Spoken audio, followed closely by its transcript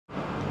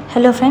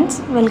Hello friends,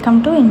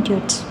 welcome to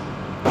Intuites.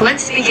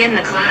 Let's begin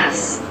the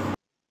class.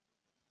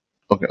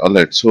 Okay, all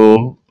right.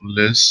 So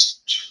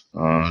let's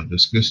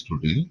discuss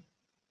today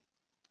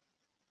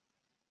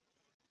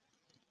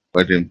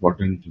quite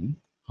important thing: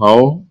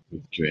 how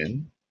we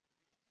can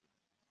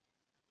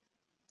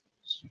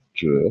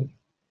secure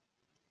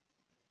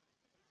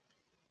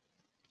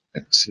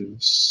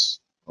access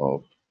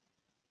of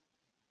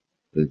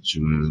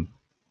Azure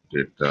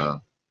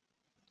data.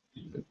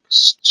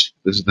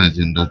 This is the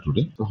agenda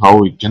today. So how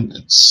we can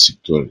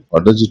secure it.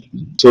 What does it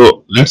mean?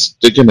 So let's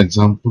take an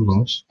example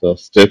of the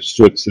steps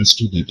to access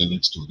to data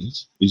lake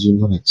storage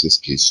using an access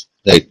keys.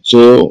 Right.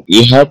 So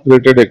you have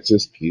created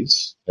access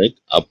keys, right?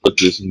 After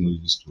creating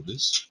the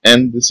storage,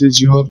 and this is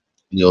your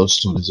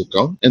storage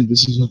account, and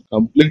this is your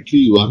completely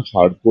you are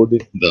hard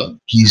coding the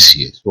keys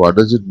here. So what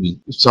does it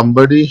mean? If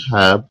somebody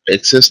have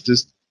access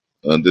this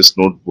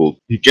notebook,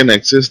 he can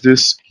access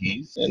this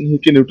keys and he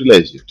can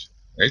utilize it,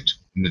 right?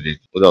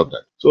 Immediately without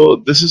that. So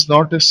this is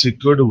not a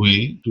secured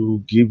way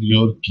to give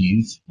your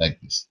keys like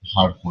this,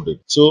 hard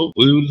coded. So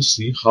we will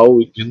see how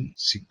we can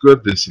secure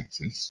this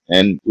access,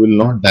 and we will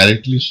not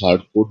directly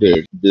hard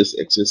coded this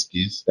access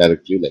keys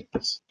directly like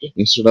this. Okay?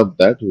 Instead of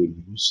that, we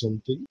will use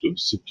something to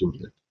secure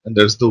it, and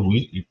that's the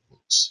way it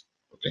works.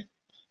 Okay.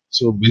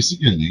 So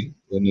basically,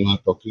 when you are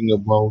talking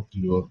about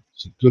your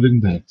securing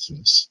the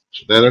access,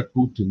 there are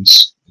two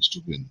things is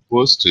to win.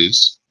 First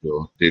is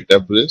your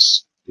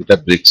Databricks,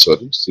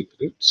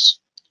 secrets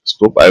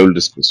scope. I will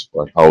discuss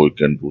how we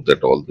can do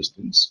that, all these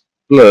things.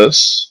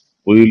 Plus,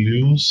 we will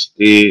use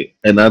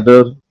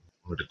another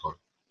what do you call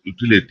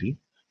utility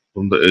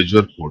from the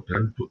Azure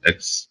portal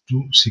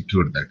to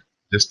secure that.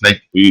 Just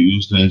like we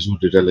use the Azure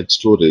Data Lake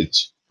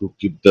Storage to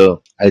keep the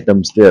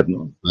items there,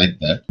 no, like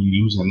that. We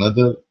use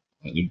another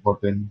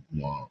important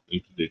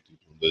utility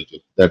from the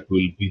Azure that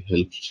will be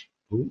helped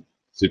to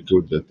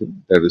secure the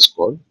thing that is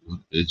called your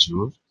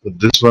Azure. So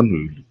this one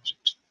we will use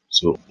it.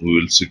 So we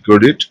will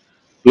secure it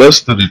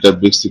plus the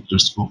database secret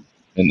scope,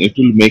 and it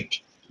will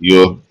make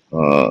your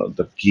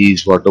the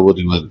keys whatever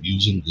you are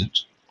using it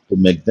to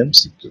make them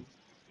secure.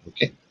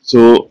 Okay.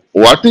 So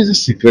what is a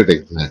secret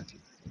exactly?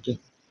 Okay.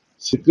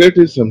 Secret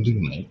is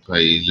something like,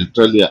 I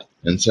literally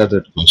answer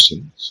that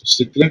question. So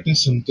secret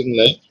is something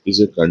like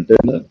is a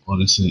container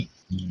or is a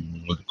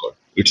what do you call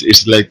it?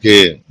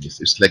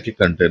 It's like a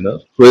container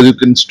where you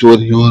can store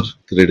your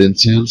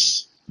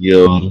credentials,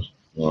 your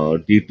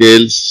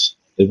details,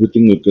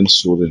 everything you can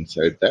store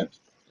inside that.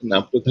 And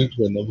after that,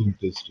 whenever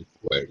it is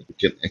required, you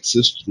can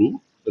access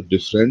through the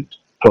different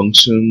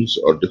functions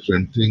or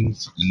different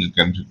things, and you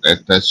can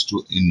attach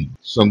to any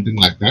something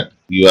like that.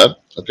 You are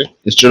okay.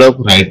 Instead of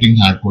writing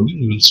hard coding,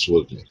 you will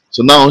store there.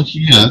 So now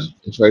here,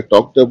 if I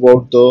talked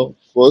about the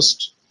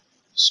first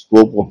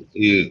scope of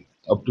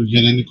up to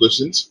here, any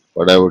questions?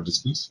 What I would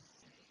discuss.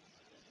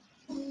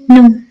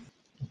 No.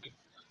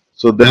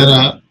 So there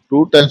are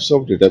two types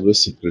of database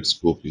secret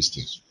scope is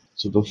there.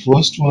 So the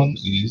first one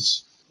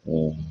is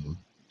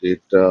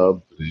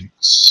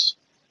Databricks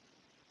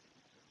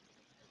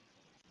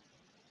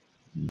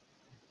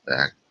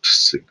backed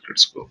secret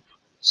scope.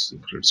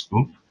 Secret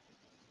scope.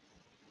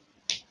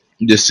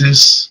 This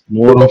is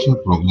more of a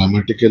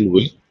programmatical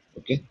way.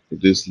 Okay,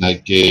 it is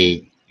like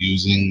a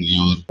using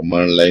your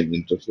command line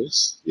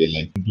interface. You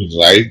like to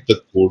write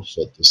the code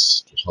for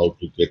this to how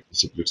to get the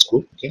secret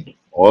scope. Okay,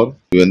 or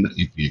even the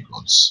API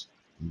calls.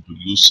 You to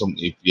use some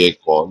API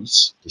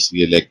calls, the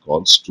CLI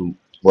calls to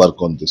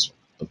work on this one.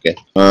 Okay,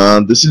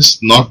 this is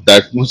not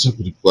that much of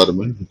a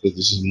requirement because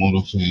this is more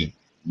of a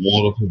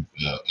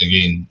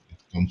again it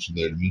comes to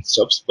the admin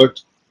stuffs, but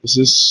this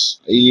is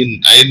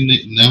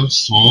never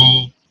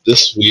saw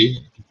this way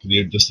to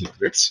create the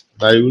secrets.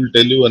 I will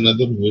tell you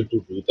another way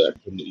to do that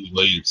from the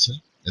UI itself.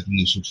 I think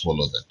you should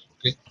follow that.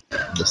 Okay.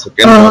 The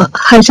second one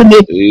Hi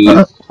Sandeep,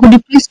 is could you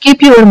please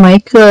keep your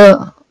mic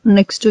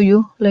next to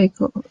you?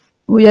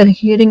 We are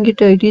hearing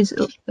it. It is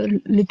a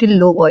little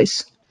low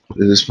voice.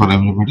 this is for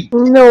everybody.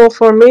 No,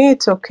 for me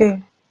it's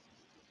okay.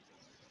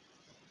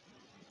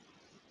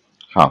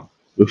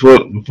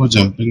 Before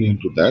jumping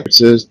into that, it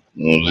says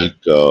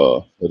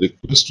a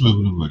request to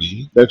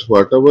everybody that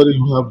whatever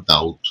you have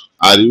doubt,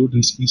 are you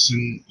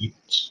discussing it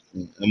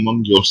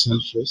among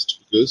yourself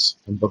first? Because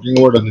I'm talking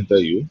about Anita,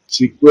 you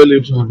SQL.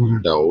 If you have any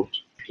doubt,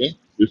 okay,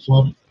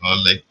 before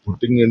like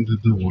putting into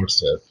the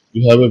WhatsApp,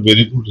 you have a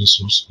very good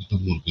resource with the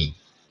Morgan.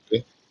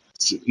 Okay,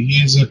 so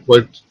he is a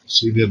quite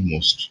senior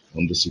most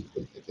on the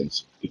SQL. I can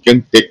say you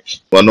can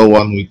take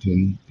 101 with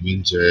him,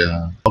 even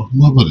Jaya or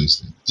whoever is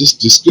there.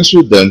 Just discuss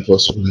with them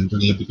first of all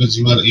internally because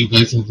you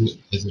guys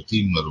as a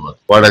team or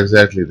what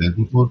exactly there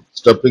before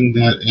stopping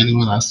there and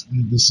you are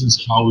asking this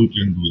is how we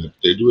can do that.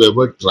 Did you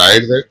ever try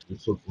that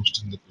before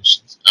posting the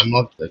questions? I'm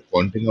not like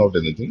pointing out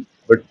anything,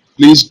 but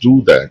please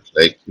do that.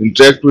 Like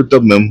interact with the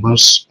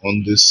members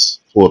on this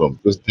forum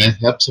because they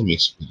have some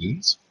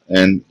experience.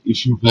 And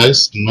if you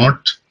guys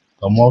not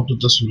come out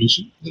with the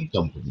solution, then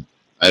come to me.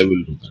 I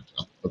will do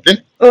that. Okay?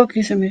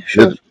 Okay, Samir,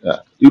 sure.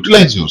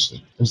 Utilize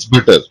yourself. It's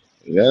better.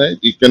 Yeah, right?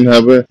 You can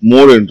have a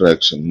more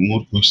interaction,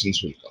 more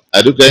questions will come.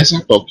 Are you guys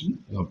are talking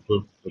after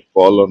the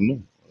call or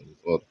no?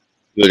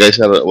 You guys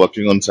are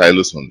working on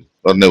silos only,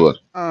 or never?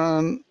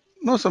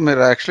 No, Samir,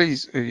 actually,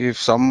 if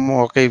some,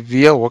 okay,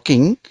 we are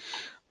working,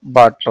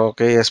 but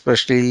okay,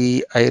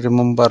 especially I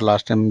remember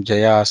last time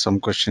Jaya asked some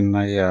question,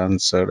 I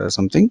answered or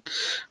something.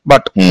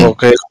 But Hmm.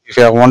 okay, if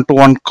you have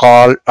one-to-one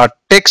call, a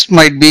text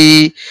might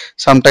be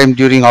sometime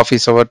during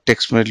office hour,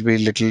 text might be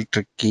little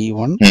tricky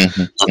one. Hmm.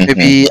 Hmm. So Hmm. Hmm.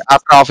 maybe Hmm.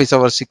 after office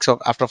hour 6 or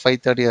after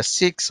 5:30 or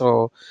 6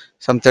 or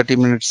some 30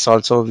 minutes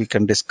also we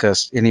can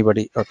discuss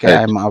anybody. Okay,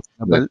 Right. I'm Right.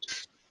 available.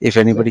 If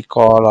Right. anybody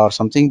call or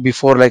something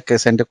before like I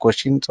send a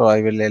question, so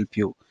I will help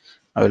you.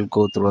 I will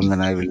go through and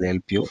then I will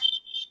help you.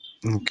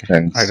 Okay.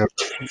 I Thanks.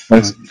 don't.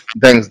 Thanks.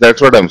 Thanks.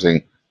 That's what I'm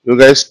saying. You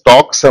guys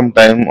talk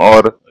sometime,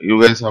 or you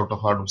guys out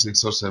of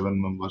 6 or 7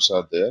 members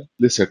are there.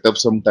 Please set up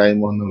some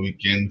time on the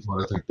weekend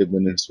for a 30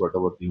 minutes,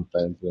 whatever your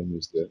time frame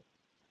is there.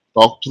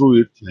 Talk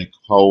through it, like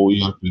how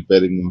you are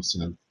preparing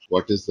yourself,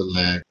 what is the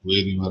lag,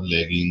 where you are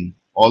lagging,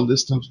 all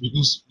this stuff,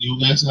 because you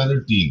guys are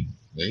a team,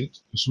 right?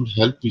 You should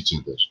help each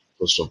other,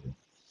 first of all.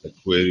 Like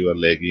where you are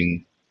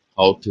lagging,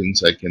 how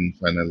things I can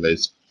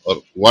finalize, or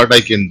what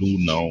I can do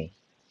now.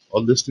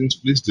 All these things,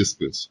 please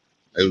discuss.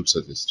 I would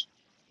suggest.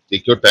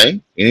 Take your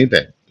time,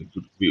 anytime. It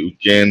could be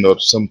weekend or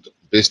some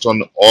based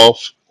on off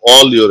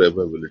all your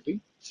availability.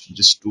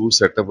 Just to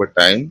set up a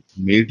time,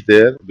 meet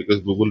there because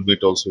Google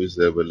Meet also is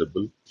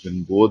available. You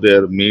can go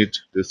there, meet,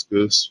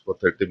 discuss for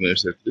 30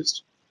 minutes at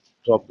least.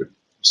 Drop it.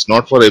 It's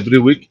not for every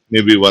week.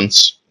 Maybe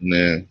once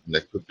in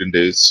like 15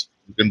 days.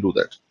 You can do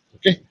that.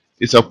 Okay.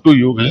 It's up to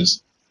you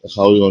guys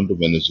how you want to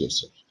manage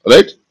yourself. All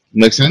right.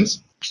 Make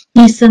sense?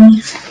 Yes,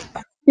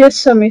 Samir.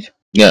 Yes, Samir.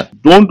 Yeah,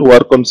 don't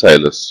work on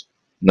silos.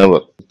 Never.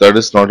 That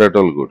is not at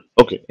all good.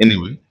 Okay,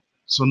 anyway.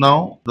 So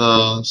now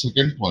the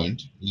second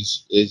point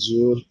is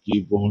Azure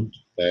keyboard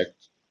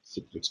backed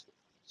secrets.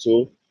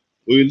 So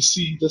we will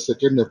see the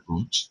second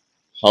approach,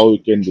 how you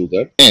can do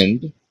that.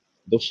 And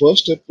the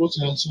first approach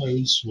also I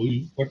will show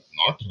you, but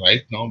not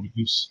right now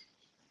because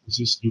this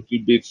is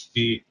little bit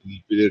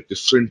a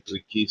different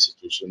tricky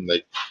situation,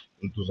 like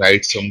you need to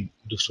write some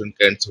different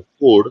kinds of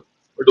code.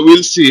 But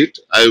we'll see it.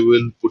 I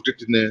will put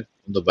it in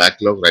the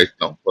backlog right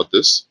now for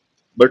this.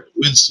 But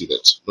we'll see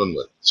that. Don't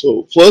worry.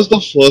 So first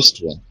the first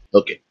one.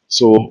 Okay.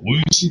 So we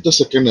will see the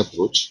second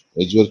approach,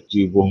 Azure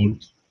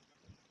Keyboard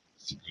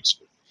Secrets.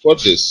 For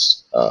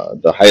this,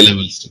 the high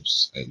level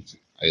steps, I will say.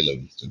 High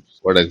level steps.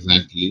 What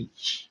exactly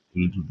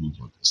you need to do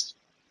for this?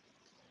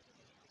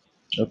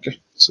 Okay.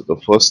 So the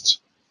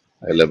first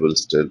high level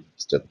step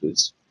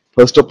is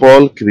first of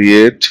all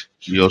create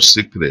your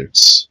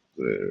secrets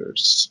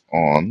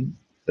on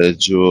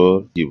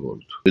Azure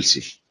keyboard. We'll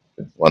see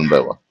one by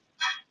one.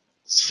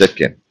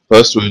 Second,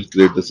 first we will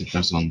create the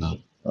secrets on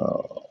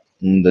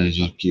the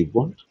Azure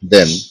keyboard.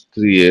 Then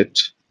create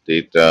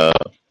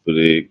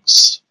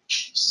Databricks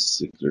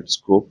secret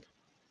scope.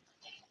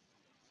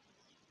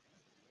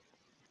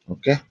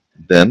 Okay.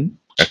 Then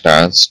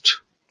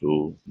attached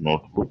to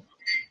notebook.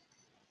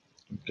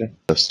 Okay.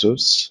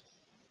 Clusters,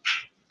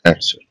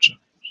 etc.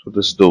 So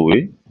this is the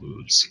way we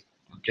will see.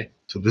 Okay.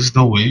 So this is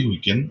the way we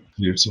can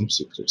create some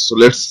secrets. So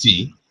let's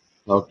see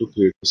how to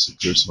create the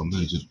secrets on the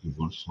Azure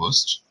keyboard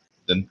first,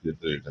 then create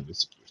the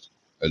database secrets.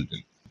 I'll tell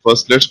you.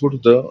 First, let's go to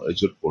the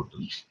Azure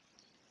portal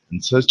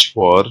and search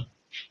for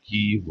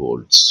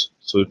keywords.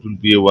 So it will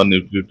be a one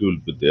utility will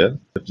be there.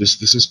 But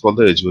this is called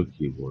the Azure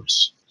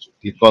keywords. So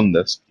click on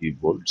this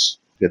keywords.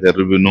 Okay, there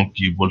will be no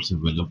keywords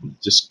available.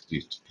 Just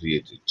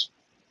create it.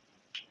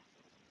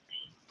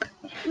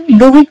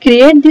 Do we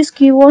create these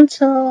keywords,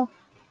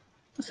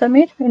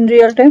 Samir, in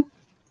real time?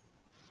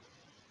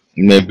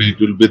 Maybe it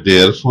will be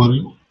there for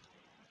you,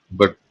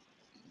 but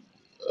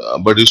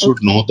you should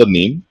Okay. know the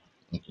name.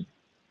 Okay.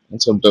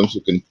 And sometimes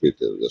you can create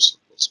it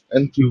yourself also.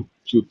 And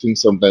few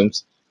things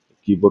sometimes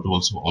keyboard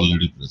also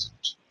already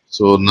present.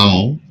 So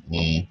now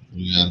we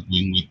are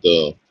going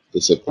with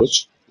this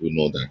approach. We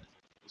know that.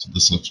 So the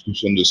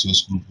subscription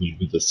resource group will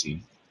be the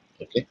same.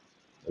 Okay.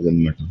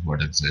 Doesn't matter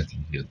what exactly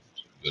here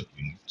we are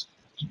doing it.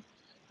 Okay.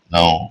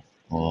 Now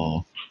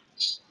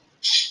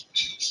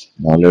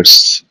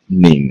let's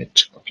name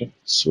it. Okay.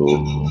 So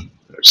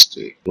let's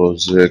take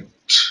project.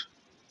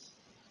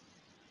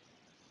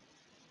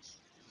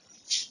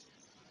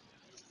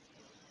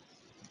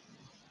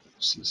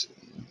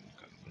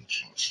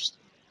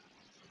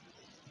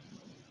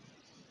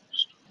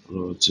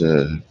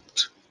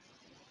 Project.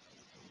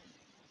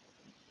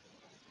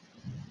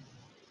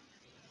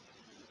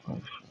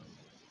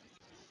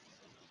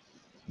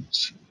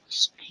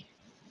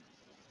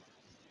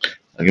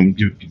 I am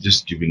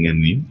just giving a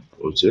name.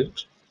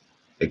 Project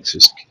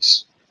access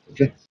keys.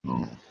 Okay.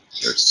 Now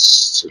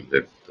let's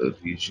select the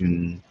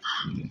region.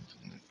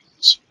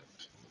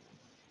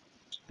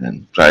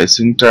 And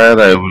pricing tier,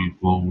 I will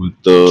go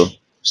with the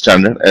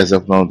standard. As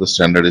of now, the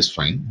standard is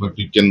fine, but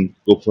you can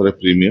go for a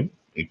premium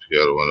if you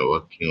are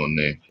working on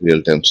a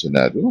real-time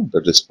scenario.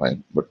 That is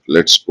fine, but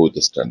let's go with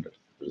the standard.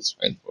 That is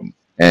fine for me.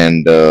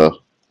 And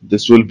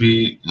this will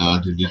be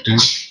deleted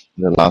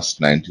in the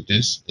last 90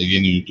 days.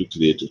 Again, you need to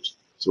create it.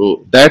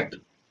 So that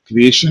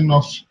creation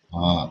of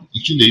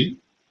actually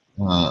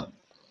uh,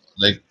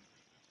 like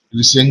It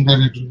is saying that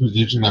it will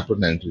be generated after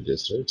 90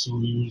 days, right? So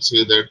we will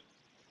say that,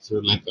 so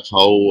like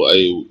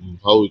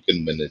how we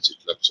can manage it.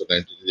 After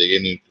 90 days, again you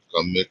need to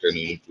commit and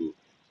you need to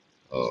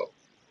uh,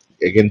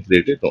 again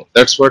create it. No,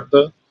 that's what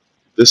the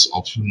this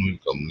option will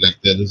come. Like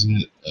there is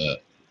a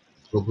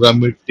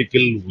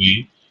programmatical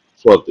way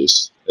for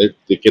this, right?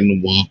 They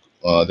can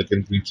work, they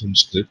can create some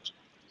script.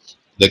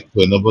 Like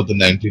whenever the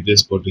 90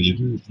 days got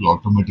deleted, it will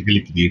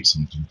automatically create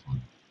something for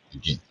you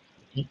again.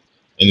 Okay?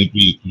 And it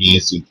will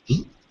equalize it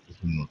to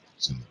different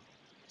notebooks.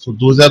 So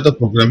those are the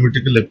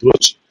programmatical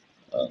approach.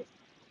 Uh,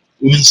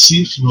 we'll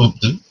see few of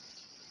them,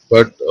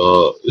 but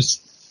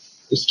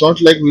it's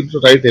not like we need to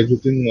write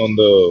everything on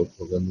the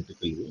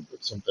programmatical way,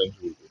 but sometimes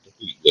we'll do the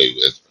UI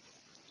way as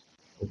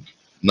well. Okay.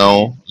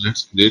 Now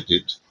let's create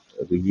it,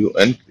 review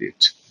and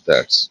create.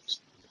 That's it.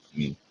 Let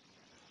me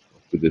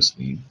copy this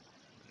name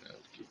and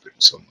keep it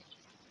somewhere.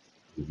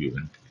 Review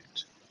and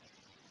create.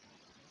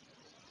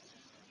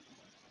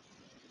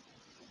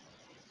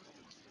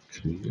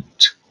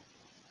 Create,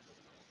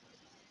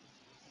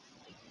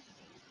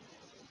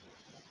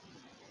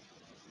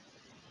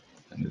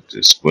 and it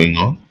is going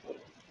on.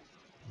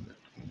 Let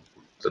me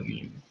put the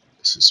name.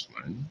 This is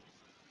mine.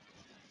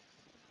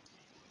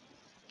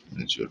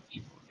 Manage your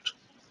keyboard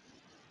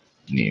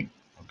name.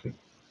 Okay.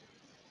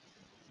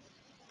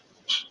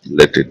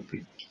 Let it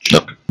be.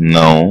 Okay.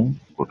 Now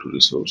go to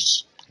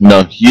resource.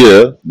 Now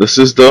here, this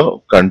is the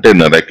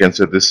container. I can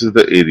say this is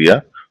the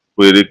area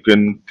where you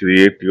can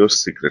create your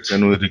secrets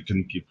and where you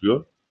can keep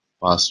your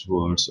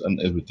passwords and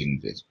everything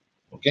there.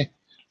 Okay.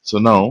 So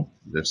now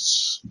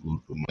let's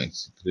go to my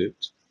secret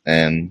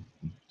and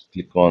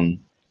click on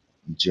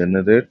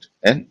generate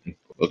and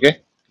import.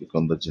 Okay. Click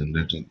on the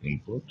generate and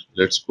import.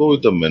 Let's go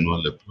with the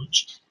manual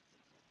approach.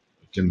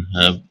 You can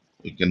have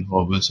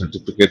a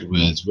certificate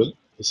way as well.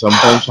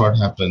 Sometimes what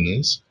happens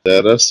is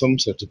there are some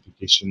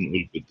certification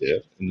will be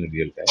there in a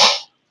real time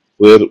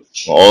where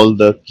all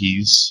the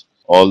keys,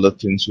 all the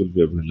things will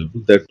be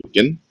available that you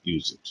can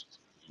use it.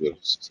 Your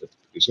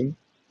certification,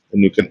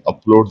 and you can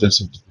upload the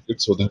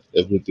certificate so that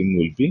everything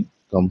will be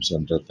comes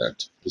under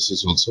that. This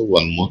is also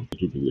one more way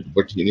to do it.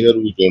 But here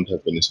we don't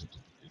have any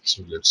certificate,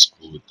 so let's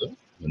go with the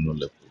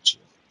manual approach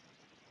here.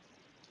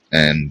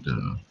 And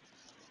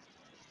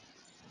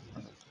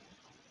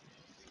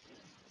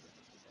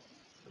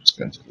let's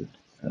cancel it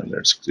and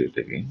let's create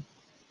again.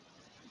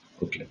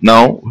 Okay.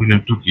 Now we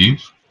need to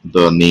give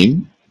the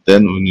name.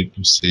 Then we need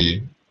to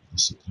say the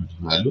secret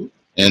value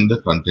and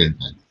the content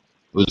type.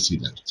 We'll see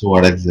that. So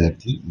what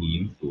exactly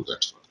we will do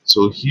that for.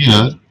 So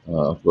here,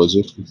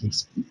 project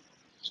business.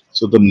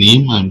 So the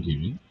name I'm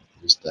giving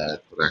is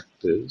that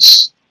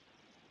practice.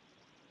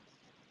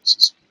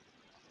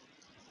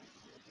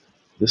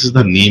 This is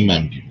the name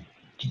I'm giving.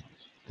 Okay.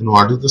 And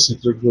what is the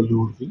secret value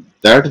would be?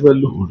 That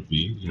value would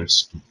be,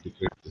 let's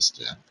duplicate this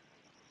tab.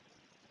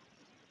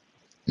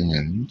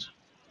 And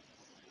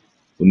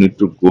we need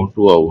to go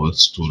to our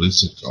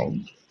storage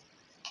account.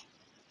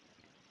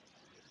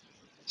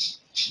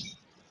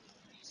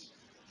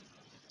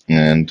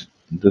 And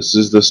this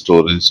is the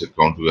storage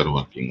account we are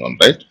working on,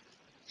 right?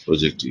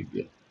 Project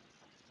API.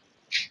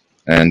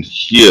 And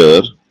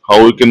here,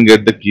 how we can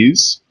get the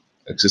keys,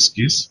 access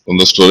keys from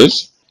the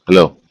storage?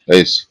 Hello,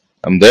 guys,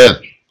 I'm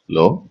there.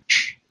 Hello,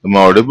 am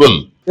I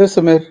audible? Yes,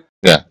 Samir.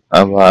 Yeah,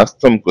 I've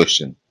asked some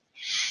question.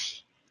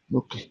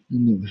 Okay,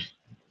 anyway,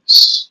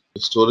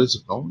 the storage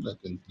account, I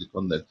can click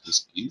on the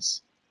access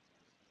keys.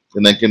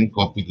 Then I can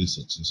copy this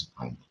access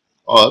account.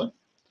 Or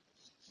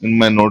in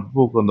my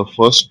notebook, on the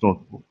first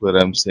notebook where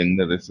I'm saying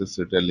that access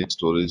italic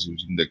storage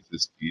using the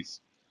access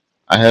keys,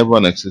 I have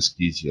one access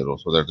keys here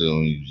also that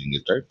I'm using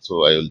it, right?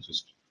 So I will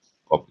just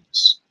copy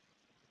this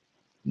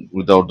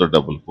without the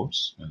double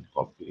quotes and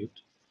copy it.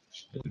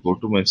 I'll go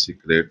to my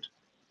secret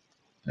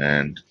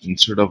and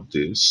instead of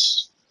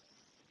this,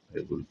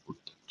 I will put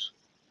that.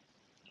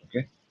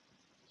 Okay.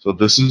 So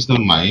this is the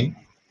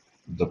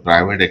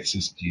private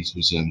access keys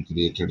which I am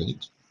created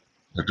it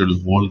that will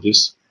hold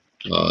this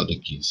the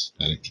keys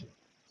directly,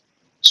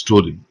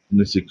 storing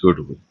in a secured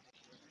way.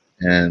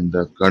 And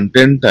the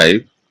content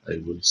type,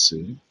 I will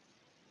say,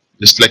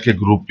 just like a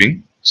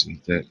grouping,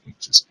 since the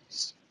access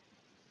keys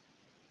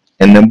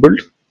enabled,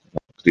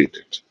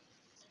 created.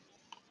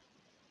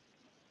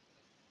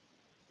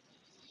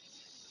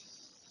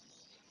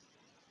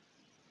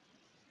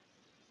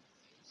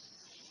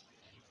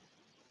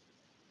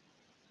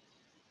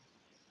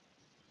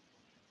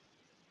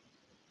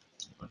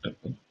 What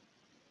happened?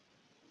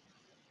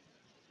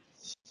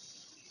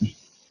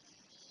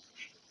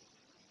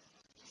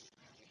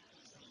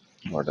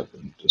 What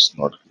happened? It is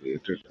not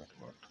created or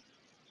what?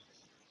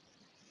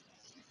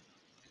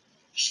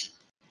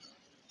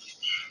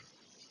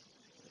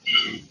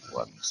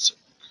 One sec.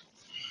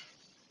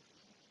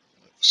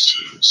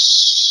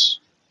 Access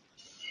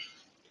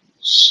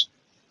keys.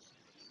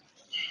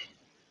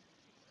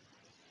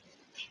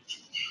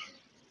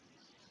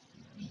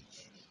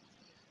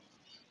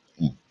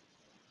 Hmm.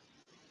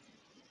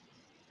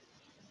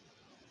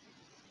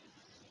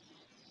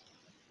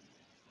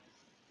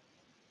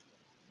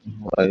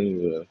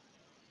 Why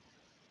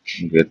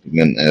getting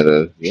an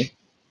error here?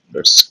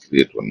 Let's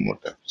create one more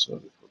tab. Sorry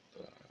for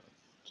that.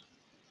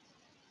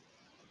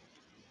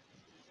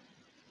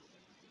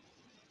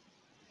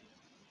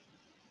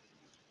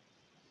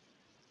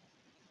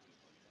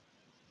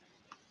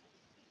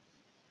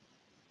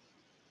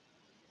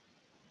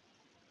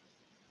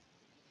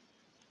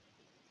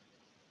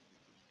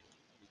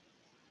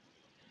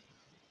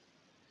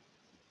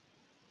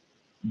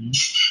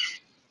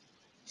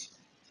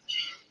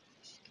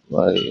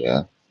 Why?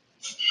 Yeah.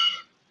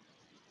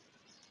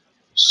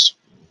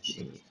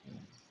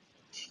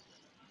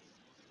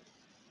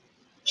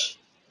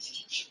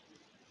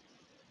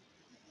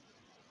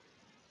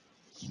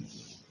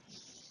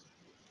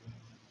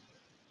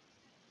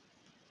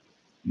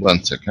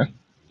 One second.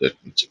 Let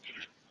me check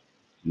it.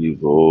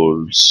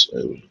 Keyboards. I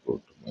will go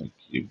to my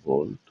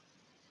keyboard.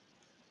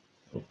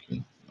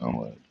 Okay.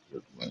 Now I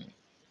get my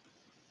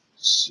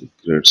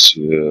secrets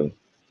here.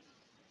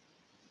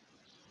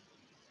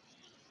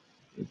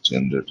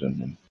 Generate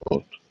and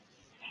import.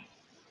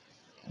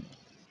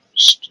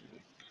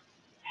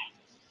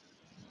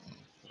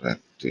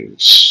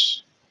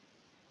 Practice.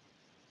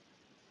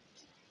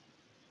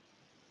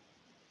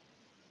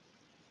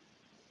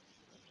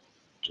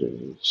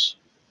 Trace.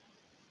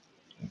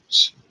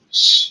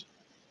 Access.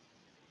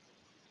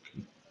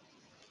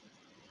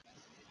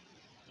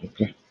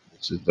 Okay.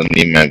 This is the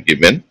name I've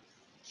given.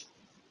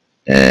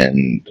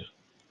 And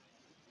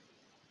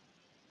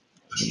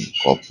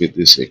copy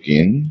this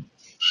again.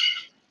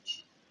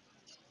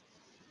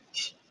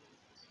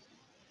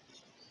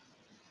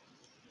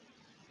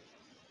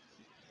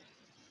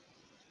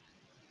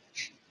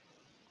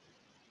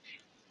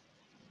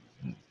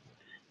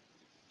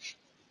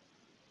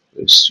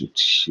 Paste it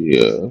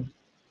here.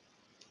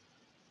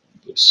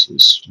 This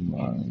is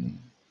my.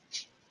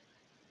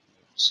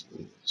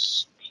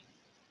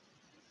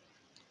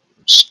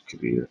 Let's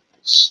create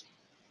this.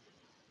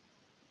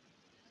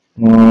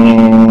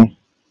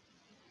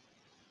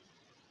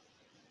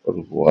 But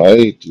why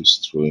it is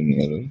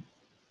throwing error?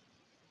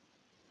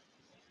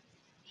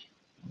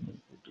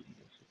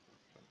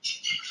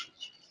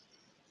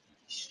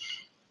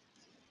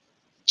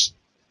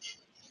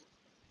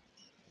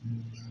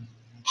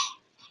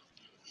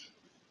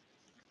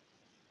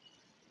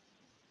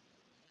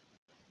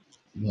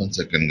 One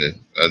second, guys.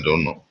 I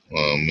don't know.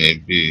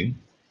 Maybe.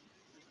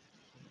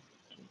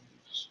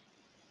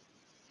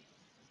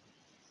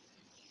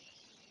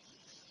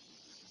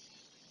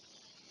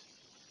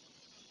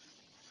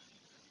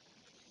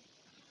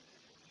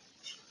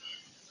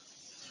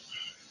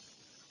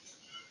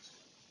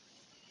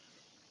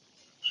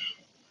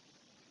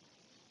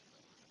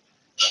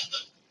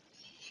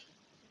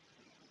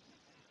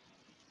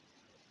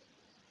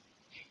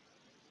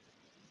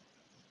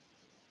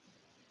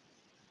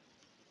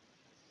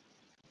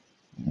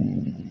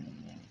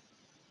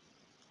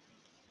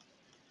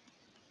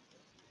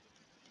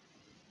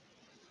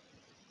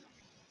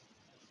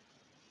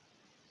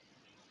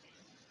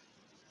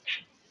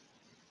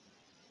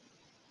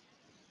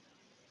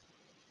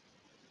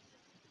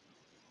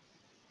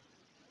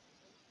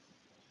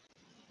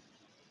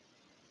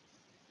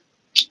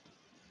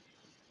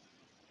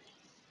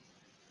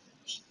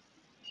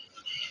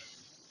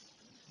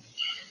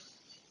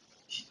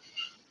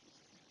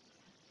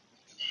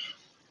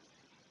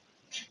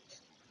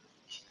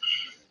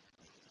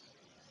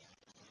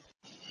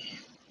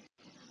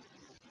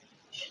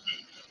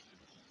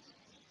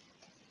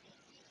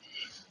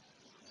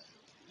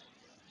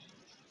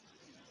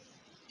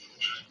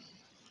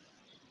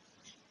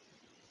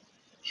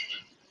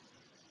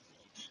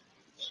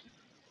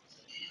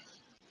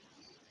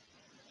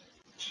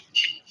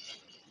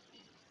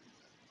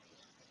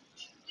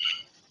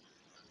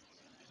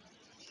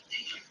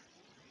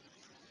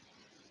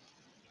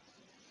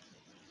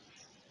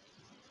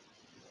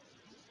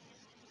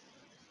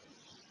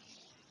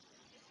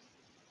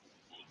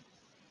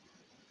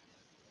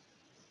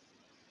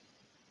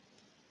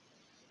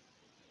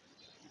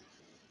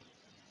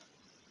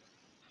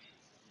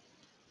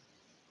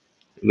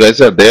 You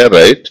guys are there,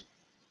 right?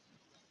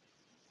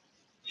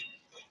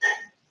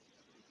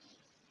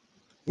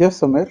 Yes,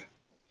 Samir.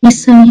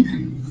 Yes, Samir.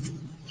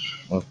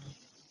 Okay.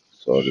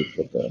 Sorry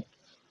for that.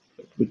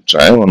 Let me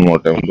try one more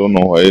time. Don't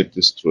know why it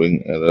is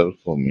throwing error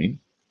for me.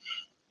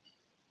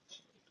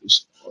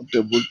 It's not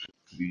able to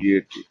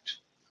create it.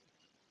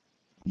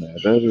 The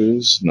error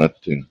is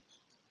nothing.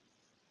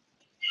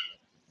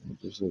 What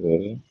is the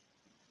error?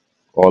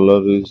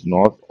 Caller is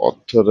not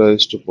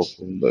authorized to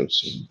perform the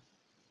action.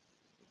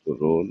 The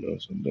role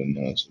as and then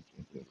as it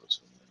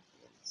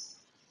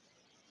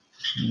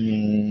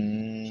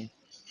Hmm.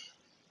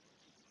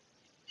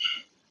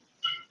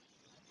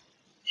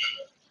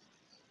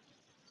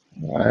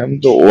 I am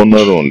the owner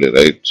only,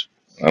 right?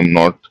 I'm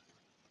not.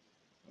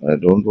 I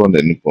don't want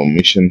any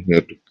permission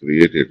here to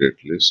create it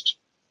at least.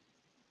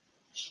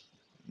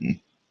 Hmm.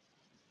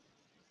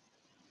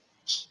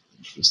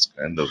 This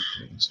kind of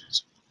things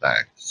is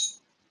bad.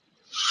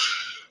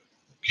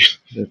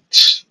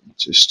 Let's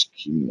just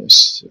give me a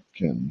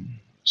second.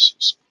 This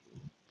is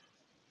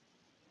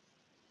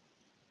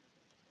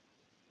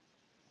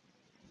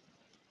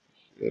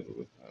Here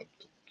we have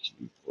the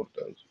keyboard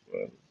as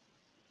well.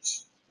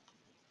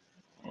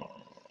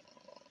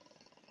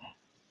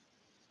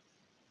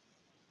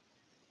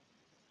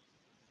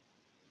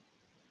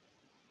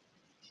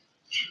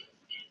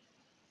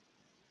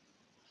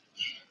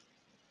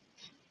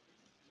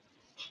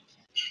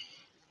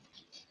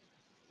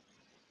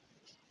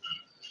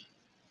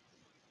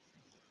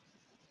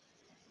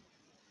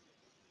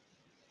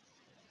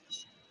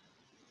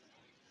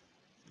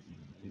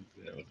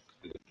 Maybe I will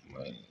create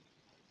my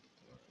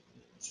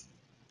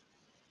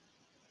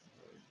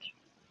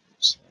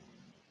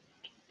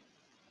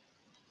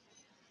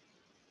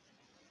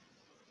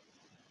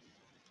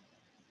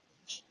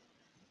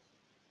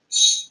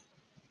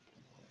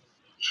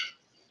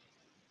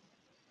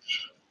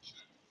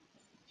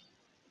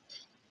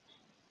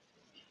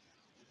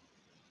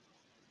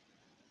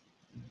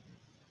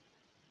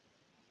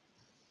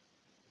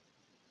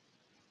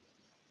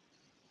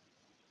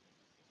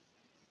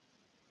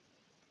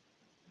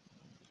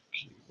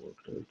keyboard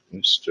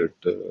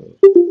administrator.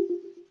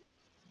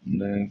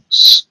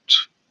 Next,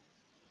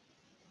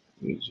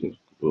 user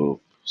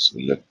group,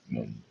 select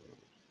member,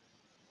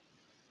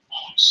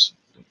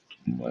 select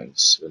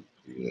myself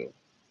here.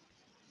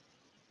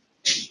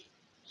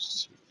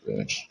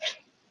 Select.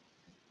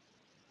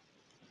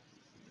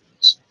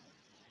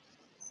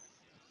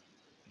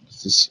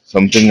 This is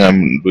something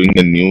I'm doing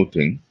a new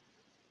thing.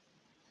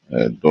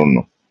 I don't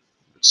know.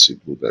 Let's see,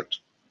 do that.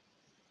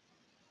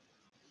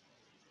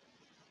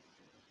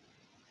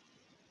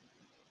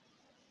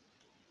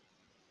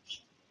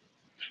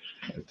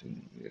 I think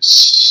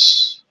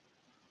yes.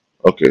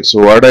 Okay, so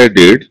what I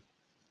did,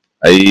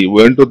 I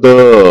went to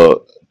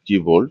the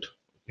keyboard.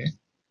 Okay,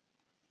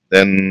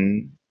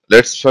 then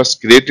let's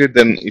first create it.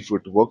 Then if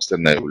it works,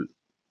 then I'll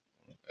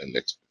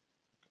explain.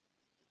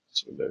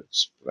 So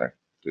let's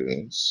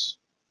practice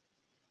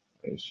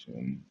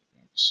Asian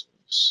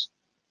access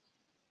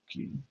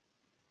key.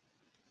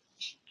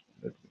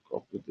 Let me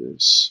copy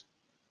this.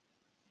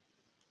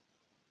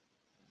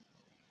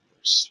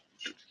 Let's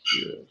put it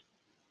here.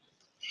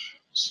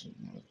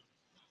 Somewhere.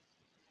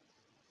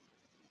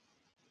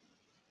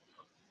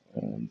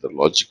 And the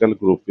logical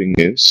grouping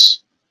is,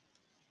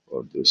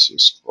 or this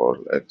is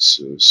called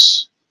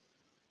access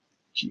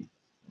key.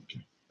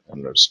 Okay,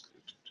 and let's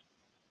create it.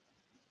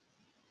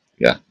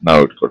 Yeah,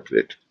 now it got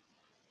created.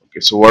 Okay,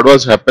 so what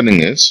was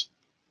happening is,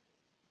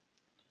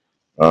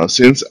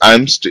 since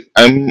I'm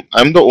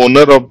the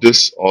owner of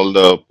this all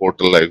the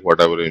portal like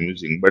whatever I'm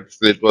using, but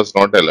still it was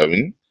not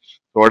allowing.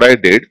 So what I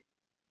did,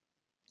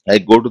 I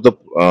go to the,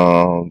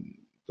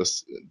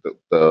 s-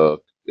 the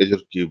Azure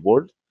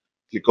keyboard,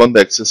 click on the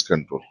access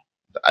control,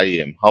 the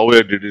IAM. How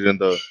I did it in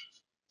the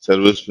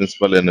service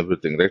principal and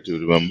everything, right? You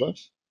remember?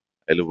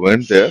 I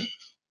went there,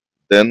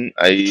 then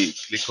I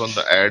click on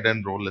the add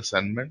and role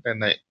assignment,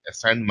 and I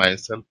assign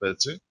myself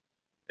as a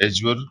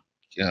Azure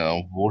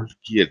Vault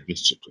Key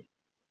Administrator,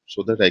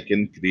 so that I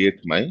can create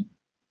my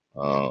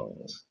uh,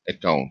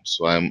 account.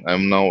 So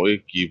I'm now a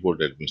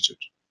keyboard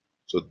administrator.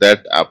 So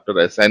that after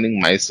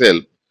assigning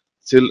myself,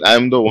 still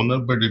I'm the owner,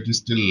 but it is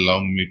still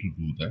allowing me to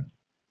do that.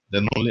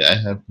 Then only I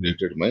have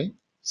created my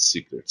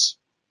secrets.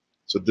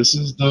 So this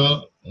is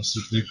the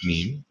secret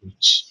name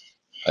which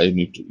I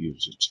need to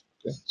use it.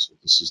 Okay. So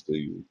this is the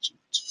use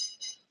it.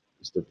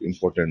 It's the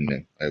important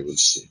name. I will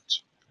say it.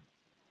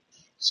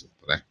 So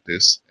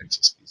practice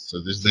access keys. So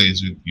this is the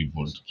Azure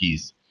keyboard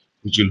keys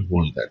which will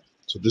hold that.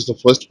 So this the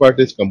first part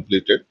is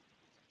completed.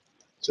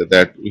 So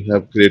that we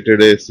have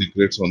created a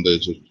secrets on the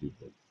Azure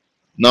keyboard.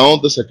 Now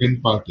the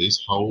second part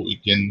is how we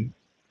can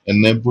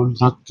enable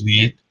the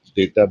create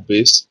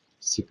database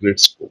secret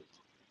scope.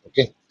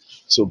 Okay.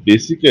 So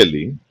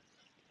basically,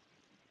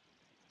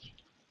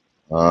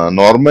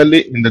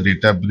 normally in the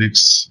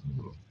Databricks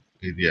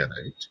area,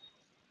 right,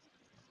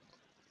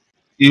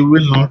 you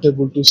will not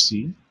able to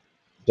see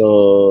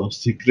the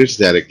secrets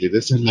directly.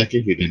 This is like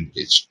a hidden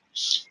page.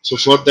 So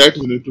for that,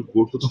 you need to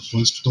go to the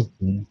first the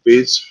home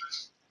page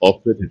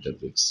of the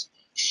database.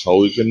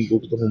 How you can go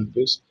to the home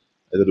page?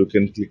 Either you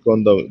can click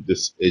on the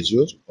this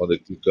Azure or you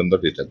click on the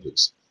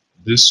database.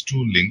 These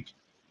two link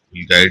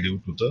will guide you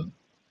to the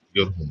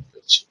your home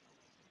page.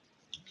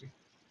 Okay.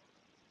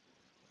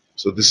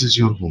 So this is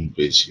your home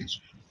page here.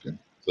 Okay.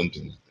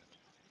 Something like that.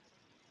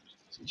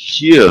 So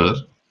here,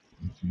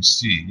 if you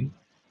see,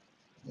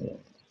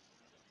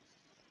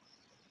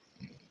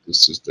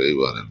 this is the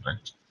URL,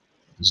 right?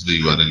 This is the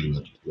URL you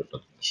are talking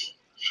about.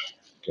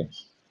 Okay.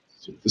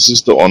 So this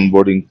is the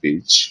onboarding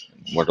page,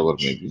 whatever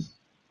may be.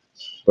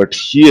 But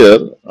here,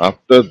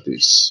 after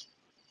this,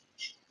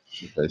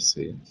 if I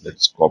say,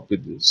 let's copy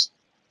this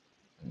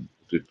and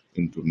put it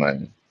into my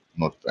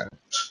notepad,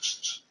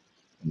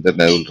 and then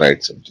I will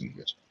write something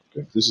here.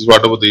 Okay, this is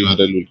whatever the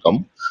URL will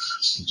come.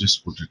 You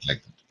just put it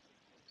like that.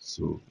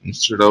 So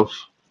instead of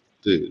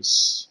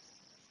this,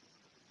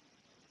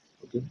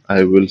 okay,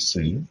 I will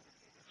say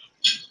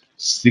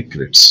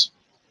secrets.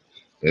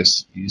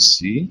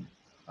 SECRETS.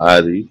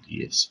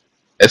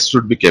 S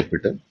should be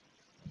capital.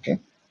 Okay,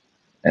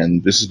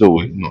 and this is the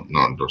way. No,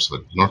 no,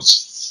 sorry, not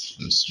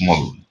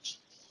small.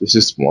 This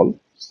is small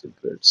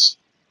secrets.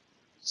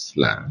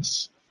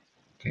 slash,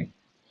 okay,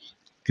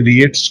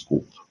 create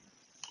scope.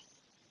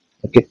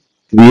 Okay,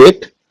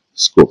 create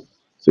scope.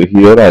 So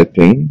here I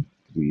think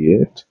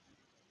create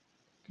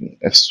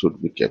S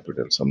should be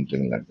capital,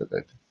 something like that.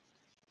 I think.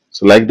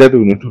 So like that we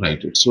need to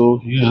write it. So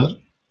here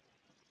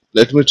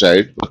let me try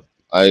it, but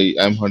I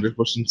am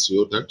 100%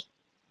 sure that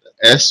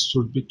S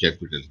should be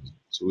capital.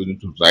 So we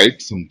need to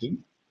write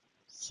something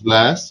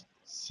slash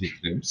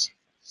secrets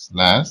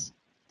slash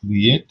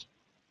create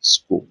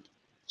scope.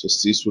 So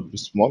C should be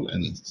small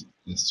and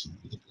S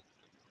should be the capital.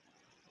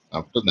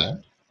 After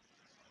that,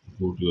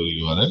 go to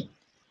your URL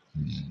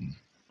and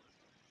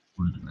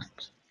put it back.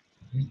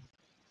 Okay.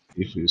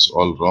 If it is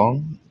all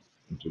wrong,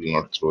 it will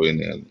not throw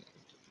any error. It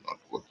is not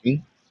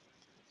working.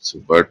 So,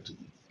 but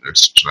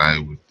let's try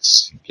with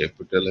C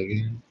capital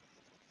again.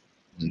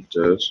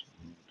 Enter. It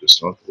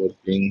is not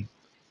working.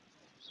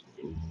 So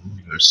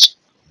let's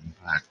come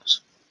back.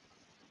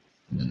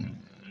 And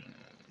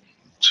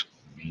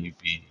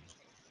maybe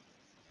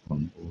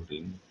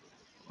onboarding,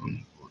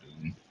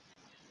 onboarding.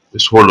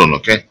 Just hold on,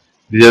 okay?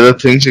 These are the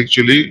things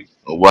actually.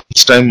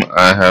 Once time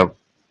I have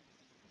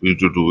you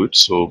to do it,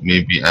 so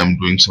maybe I'm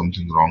doing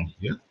something wrong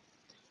here.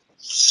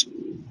 So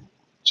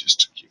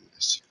just give me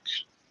a sec.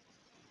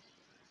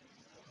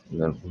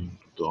 We are going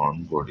to the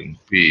onboarding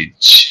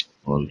page.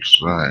 All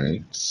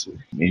right. So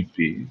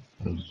maybe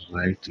I'll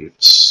write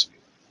it.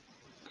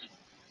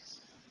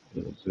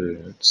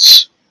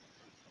 Let's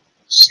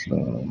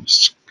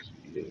slash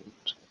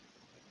create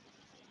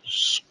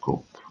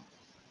scope.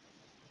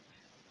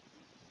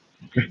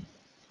 Okay.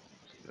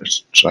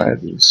 Let's try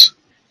this.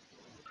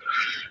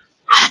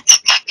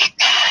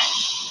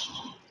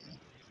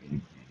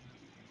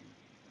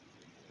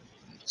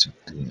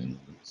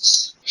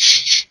 Settings.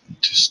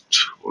 Just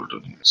hold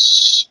on.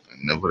 I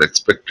never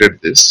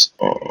expected this.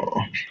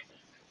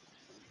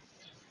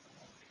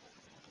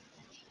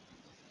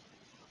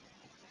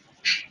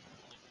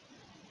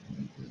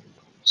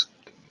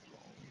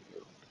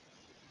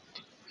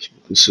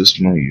 This is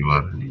my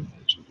URL.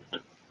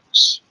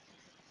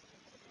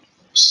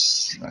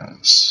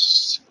 Slash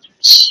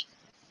secrets.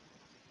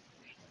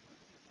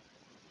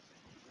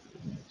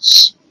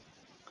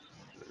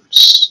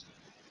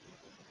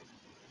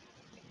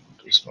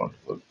 It's not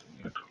working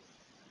at all.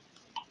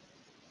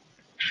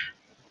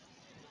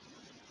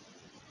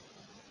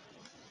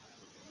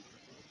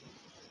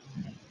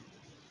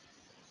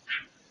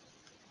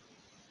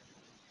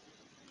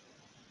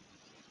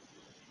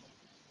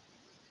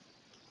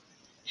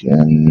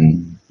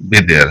 Can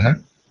be there, huh?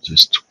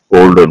 Just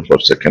hold on for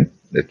a second.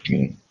 Let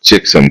me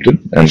check something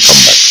and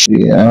come back.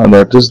 Yeah,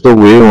 that is the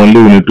way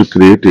only we need to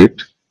create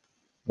it.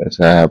 As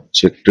I have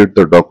checked it,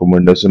 the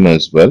documentation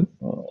as well.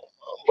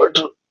 But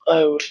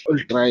I will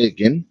try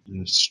again.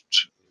 Just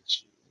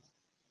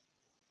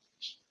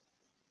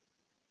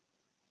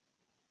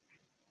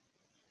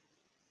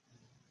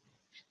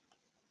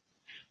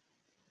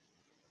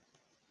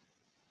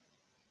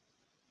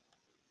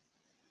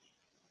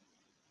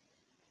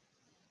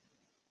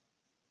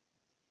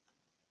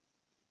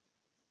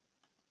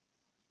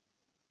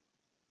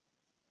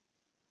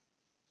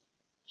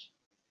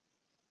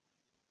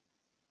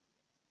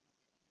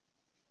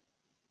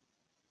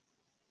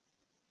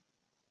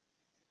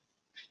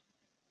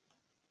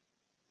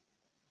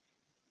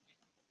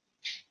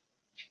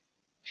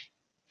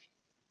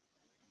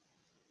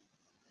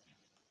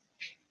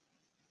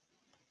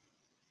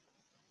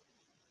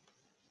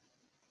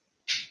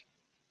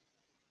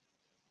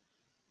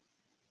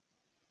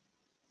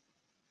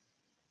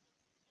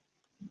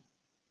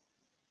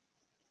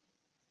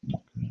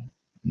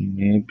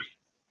maybe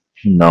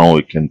now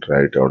we can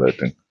try it out. I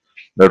think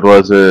that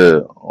was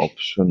a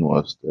option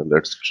was there.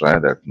 Let's try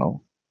that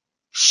now.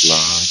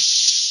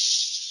 Class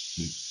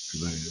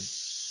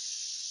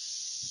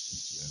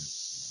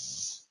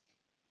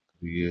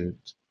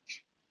create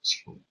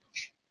scope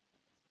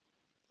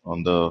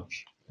on the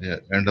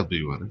end of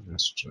the URL.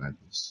 Let's try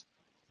this.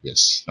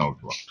 Yes, now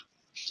it worked.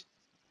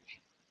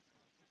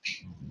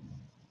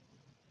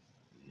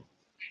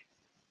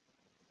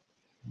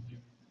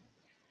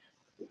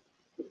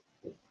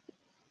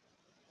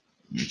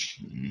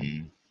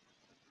 Mm,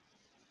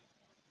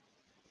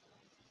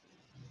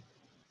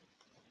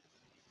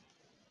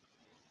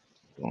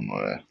 don't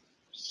know.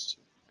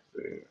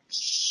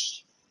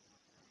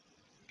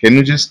 Can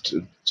you just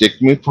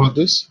check me for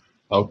this?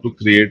 How to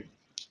create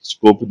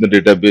scope in the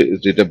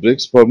database,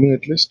 Databricks for me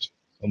at least?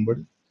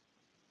 Somebody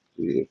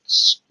create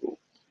scope.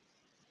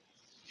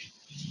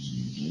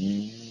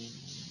 Mm,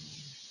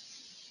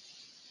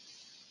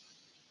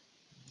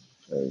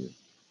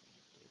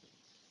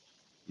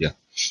 yeah,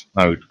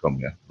 now it come.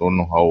 Yeah, don't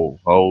know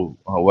how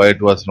why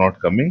it was not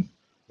coming,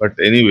 but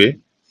anyway,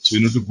 so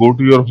you need to go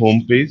to your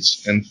home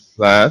page and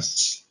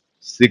slash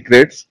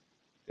secrets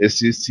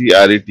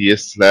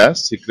SECRETS slash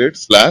secret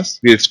slash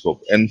create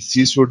scope, and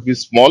C should be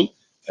small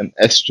and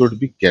S should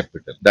be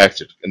capital.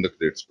 That's it in the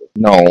create scope.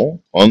 Now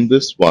on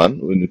this one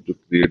we need to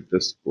create the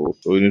scope.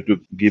 So we need to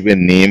give a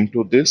name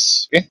to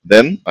this. Okay,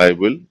 then I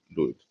will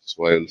do it.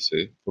 So I'll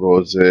say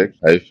project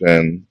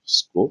hyphen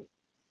scope.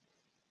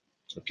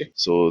 Okay,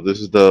 so this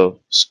is the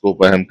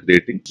scope I am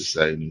creating. This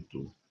I need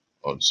to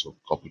also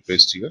copy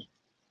paste here.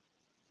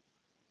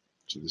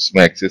 So this is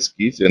my access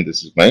keys and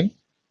this is my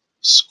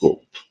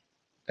scope.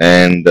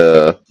 And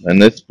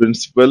manage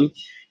principal.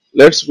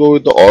 Let's go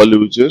with the all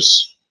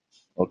users.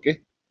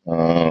 Okay,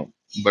 uh,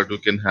 but we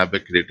can have a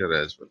creator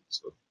as well.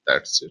 So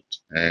that's it.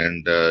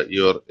 And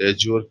your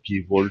Azure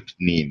key vault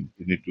name,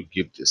 you need to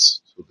give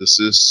this. So this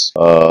is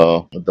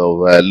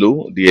the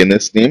value,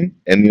 DNS name,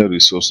 and your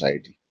resource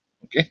ID.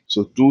 Okay,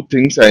 so two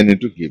things I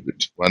need to give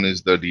it. One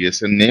is the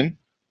DSN name,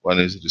 one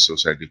is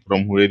resource ID.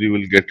 From where you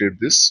will get it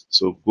this.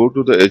 So go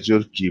to the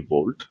Azure key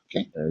vault.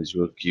 Okay,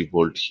 Azure key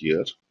vault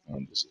here,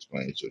 and this is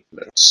my Azure.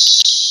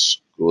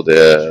 Let's go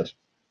there,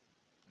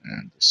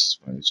 and this is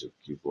my Azure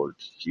key vault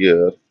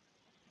here.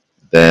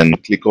 Then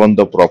click on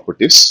the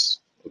properties.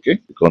 Okay,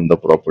 click on the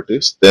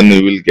properties. Then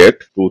you will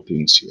get two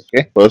things here.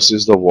 Okay, first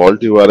is the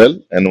vault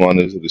URL and one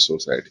is the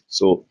resource ID.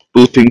 So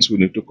two things we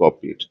need to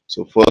copy it.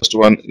 So first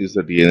one is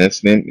the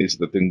DNS name is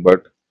nothing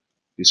but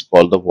is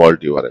called the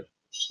vault URL.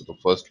 So the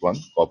first one,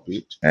 copy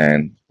it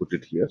and put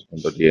it here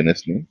on the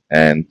DNS name.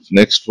 And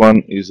next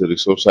one is the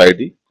resource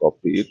ID.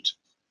 Copy it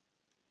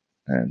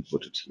and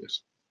put it here.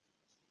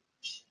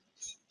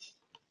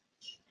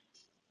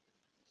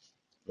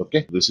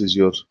 Okay, this is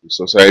your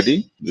resource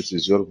ID. This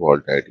is your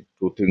vault ID.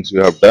 Two things you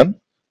have done.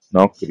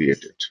 Now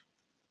create it.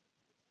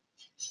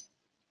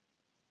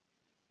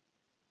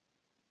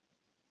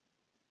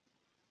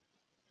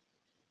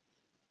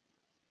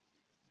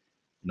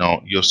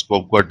 Now your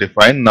scope got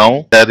defined.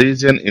 Now there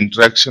is an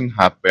interaction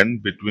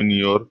happened between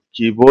your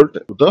keyboard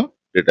to the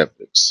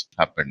Databricks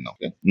happened now.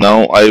 Okay.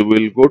 Now I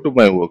will go to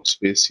my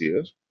workspace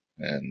here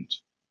and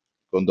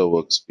on the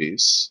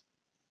workspace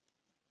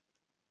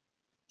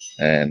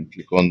and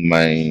click on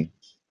my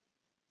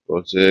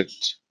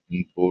project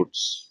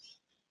inputs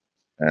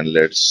and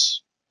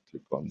let's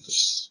click on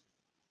this.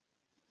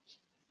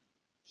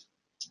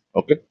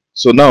 Okay.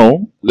 So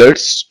now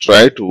let's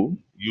try to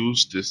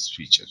use this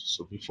feature.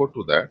 So before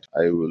to that,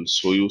 I will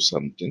show you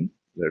something.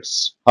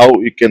 Let's how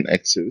we can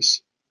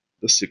access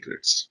the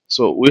secrets.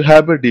 So we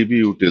have a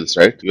DB utils,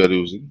 right? We are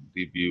using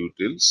DB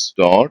utils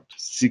dot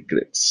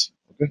secrets.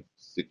 Okay,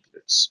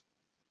 secrets.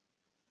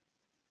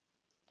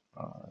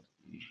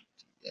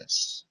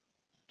 Yes.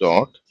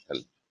 Dot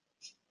help.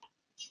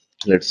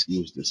 Let's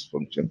use this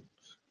function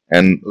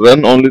and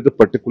run only the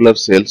particular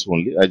cells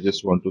only. I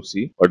just want to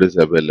see what is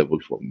available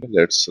for me.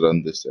 Let's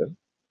run this cell.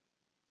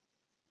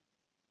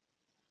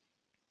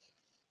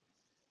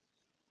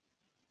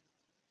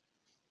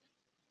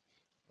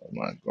 Oh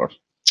my God.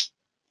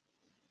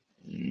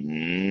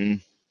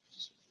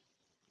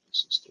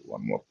 This is the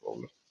one more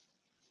problem.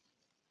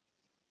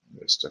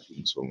 We're stuck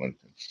in so many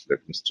things.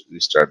 Let me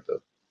restart the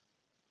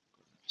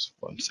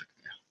one second.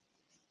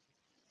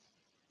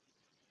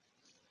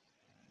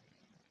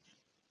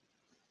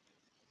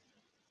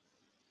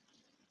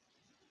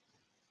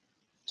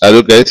 Are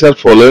you guys are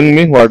following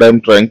me? What I'm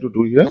trying to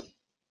do here?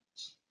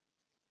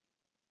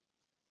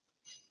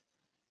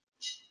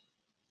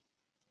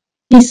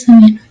 Yes,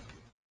 Samir.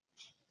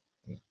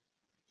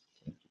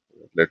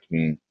 Let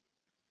me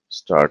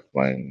start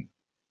my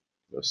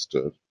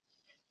cluster.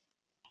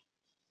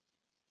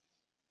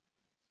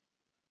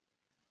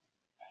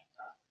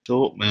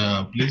 So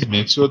please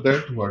make sure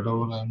that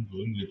whatever I'm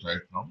doing it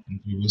right now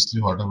and previously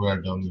whatever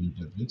I've done in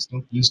Databricks, now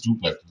please do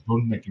practice.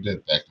 Don't make it a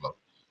backlog.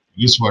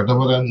 Because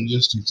whatever I'm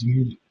just teaching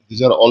you,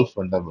 these are all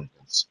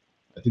fundamentals.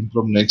 I think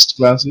from next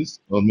classes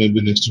or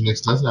maybe next to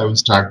next class, I will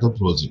start the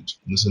project.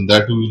 In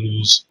that we will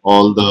use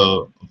all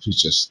the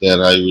features.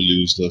 There I will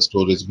use the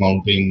storage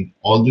mounting,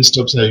 all these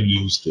steps I will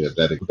use there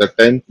directly. That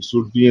time you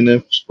should be in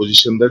a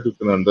position that you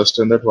can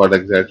understand that what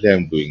exactly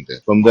I'm doing there.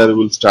 From there we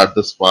will start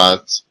the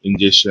sparks,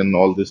 ingestion,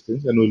 all these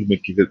things, and we'll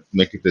make it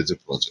as a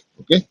project.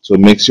 Okay. So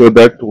make sure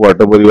that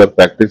whatever you are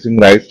practicing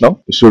right now,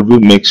 you should be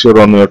make sure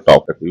on your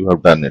top that you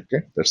have done it.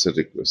 Okay. That's a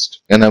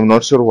request. And I'm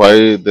not sure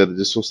why there is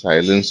just so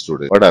silence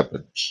today. What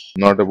happened?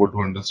 Not able to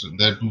understand.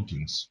 There are two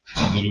things.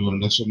 Either you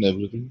understand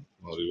everything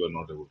or you are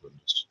not able to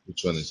understand.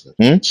 Which one is that?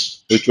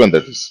 Which one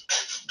that is?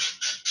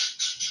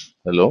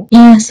 Hello?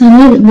 Yeah,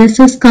 Samir, this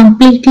is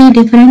completely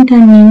different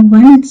and new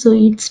one, so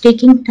it's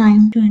taking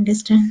time to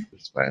understand.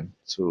 It's fine.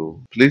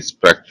 So please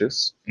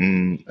practice.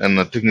 And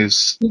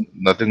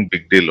nothing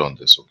big deal on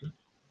this, okay?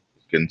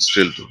 You can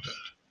still do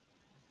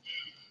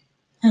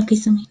that. Okay,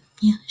 Samir.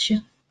 Yeah,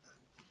 sure.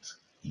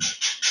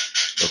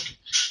 Okay.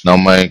 Now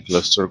my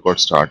cluster got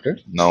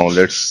started. Now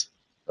let's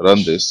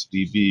run this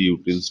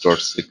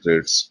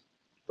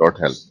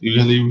dbutils.secrets.help. You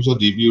can use the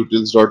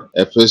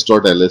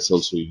dbutils.fs.ls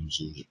also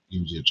use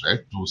it,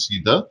 right? To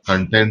see the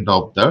content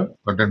of the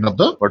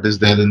what is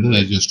there in the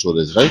Azure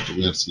storage, right?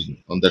 We are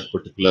seeing on that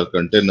particular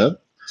container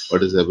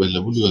what is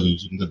available. You are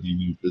using the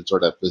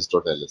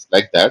dbutils.fs.ls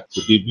like that.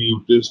 So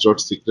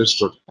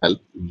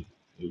dbutils.secrets.help will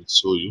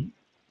show you.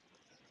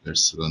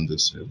 Let's run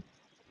this here.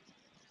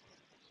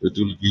 It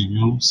will give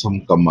you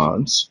some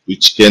commands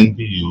which can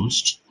be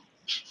used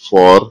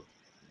for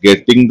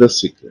getting the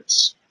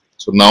secrets.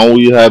 So now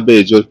we have the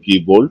Azure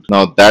keyboard.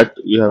 Now that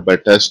we have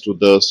attached to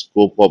the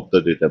scope of the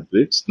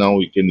Databricks, now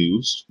we can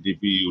use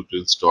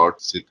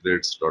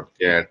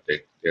dbutils.secrets.get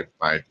get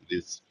byte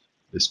this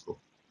scope.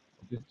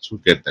 Okay, so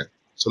get that.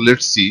 So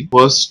let's see.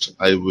 First,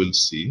 I will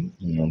see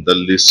the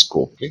list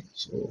scope. Okay,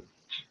 so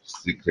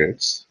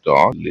secrets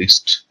dot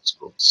list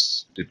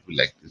scopes. It will be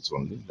like this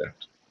only. That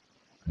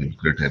I will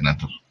create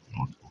another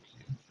notebook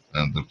here.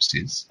 Another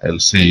says I'll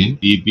say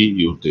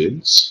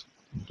dbutils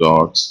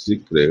dot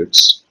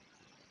secrets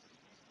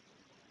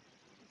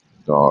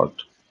dot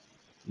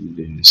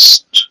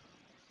list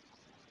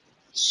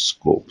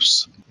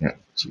scopes. Yeah,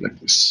 so like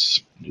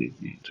this.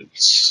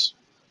 dbutils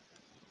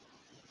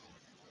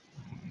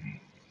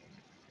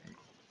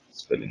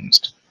spelling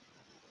mistake.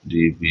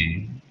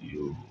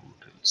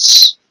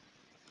 dbutils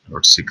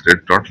dot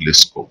secret dot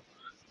list scope.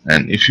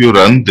 And if you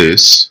run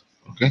this,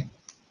 okay,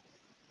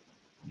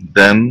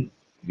 then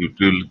it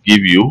will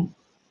give you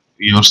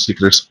your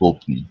secret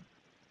scope name.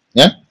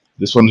 Yeah,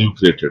 this one you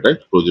created,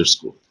 right? Project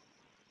scope.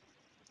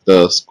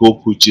 The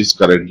scope which is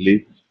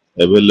currently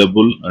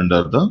available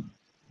under the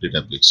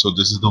database. So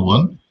this is the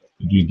one.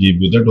 It will give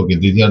you that. Okay,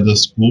 these are the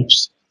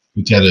scopes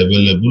which are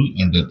available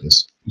under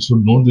this. You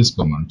should know these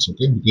commands,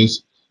 okay?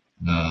 Because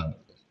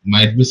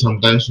might be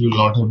sometimes you will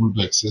not able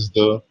to access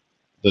the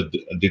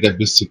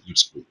database secret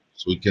scope.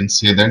 So we can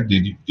say that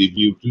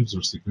dbutils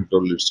or secret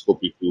or list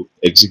scope, if you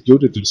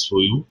execute, it will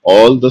show you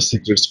all the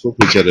secret scope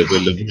which are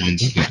available in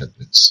the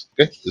database.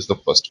 Okay, this is the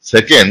first.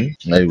 Second,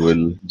 I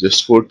will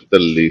just go to the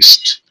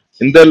list.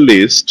 In the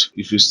list,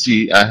 if you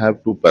see, I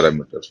have two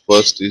parameters.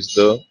 First is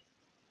the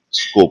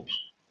scope.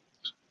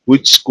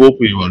 Which scope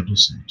we want to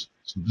set.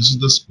 So this is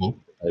the scope.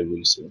 I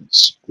will say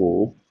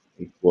scope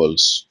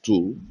equals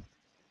to,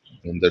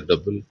 in the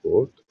double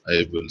quote,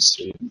 I will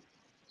say,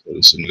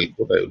 sorry, single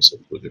quote, I will say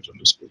project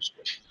underscore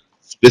scope.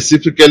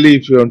 Specifically,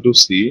 if you want to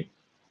see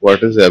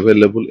what is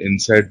available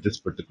inside this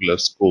particular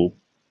scope,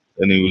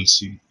 then you will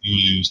see, you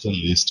will use the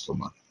list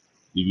command.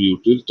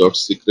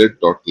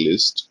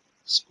 dbutils.secret.list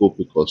scope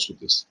equals to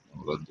this.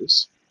 Now run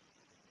this.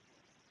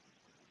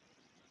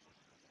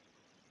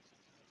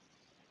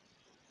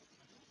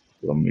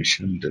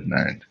 Permission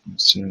denied.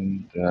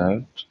 Saying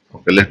that.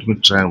 Okay, let me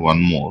try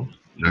one more.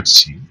 Let's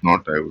see.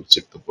 Not, I will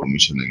check the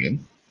permission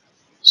again.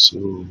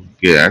 So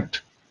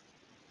get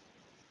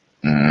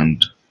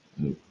and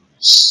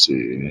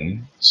say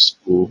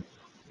scope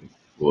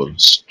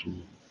equals to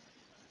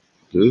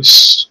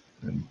this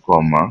and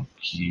comma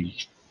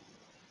key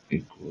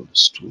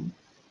equals to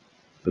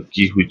the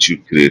key which you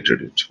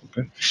created it.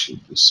 Okay, so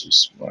this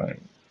is my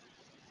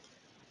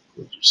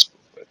project scope.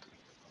 I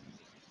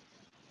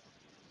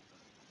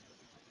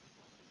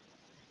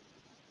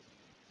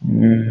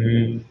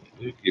think.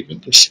 I given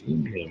the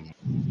same name.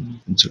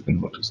 One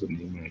second, what is the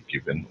name I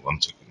given? One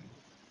second.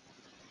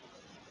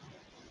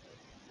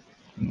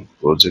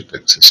 Project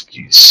access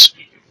keys.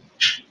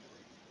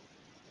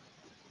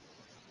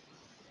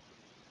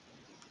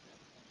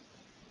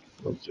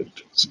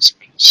 Project access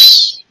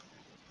keys.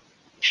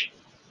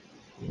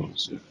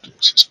 Project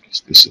access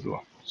keys. This is the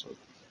one. So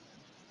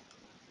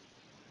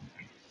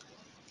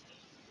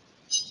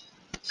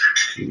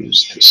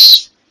use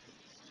this.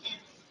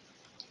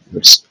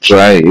 Let's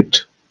try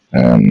it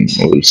and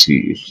we'll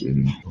see if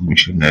any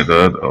permission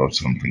error or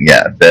something.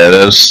 Yeah, there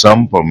is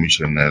some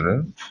permission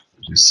error.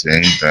 It is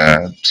saying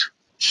that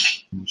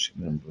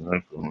permission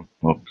error.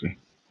 Okay.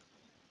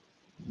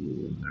 Let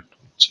me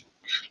check.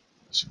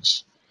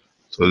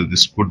 So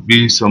this could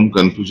be some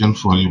confusion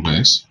for you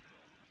guys.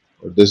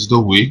 But this is the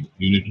way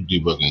you need to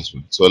debug as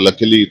well. So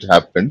luckily it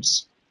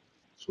happens.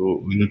 So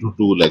we need to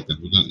do like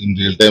that because in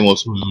real time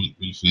also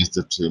we'll face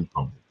the same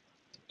problem.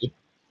 Okay.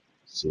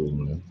 So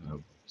I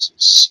have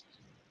this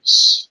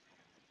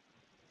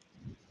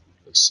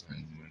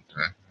assignment. I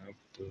have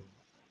the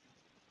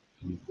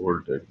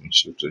keyboard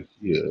administrator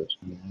here.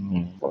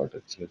 What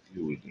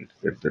exactly we need to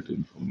get that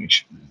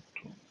information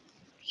to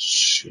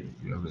show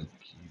you have a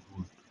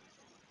keyboard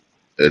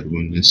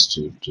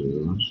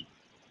administrator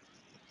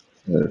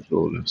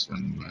role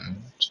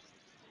assignment.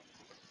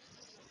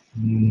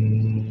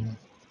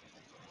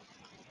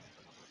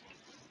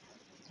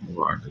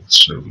 What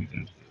extra we need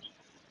here?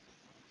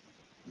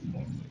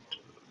 Monitor.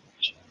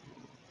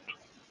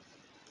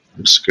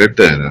 Let's get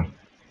the error.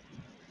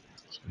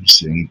 So I'm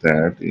saying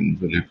that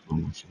invalid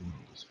promotion of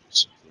the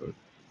specified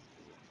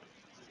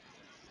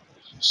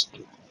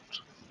system.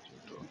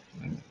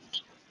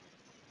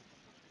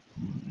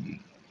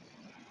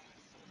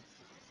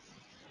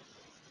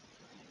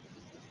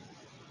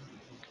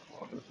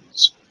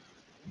 It's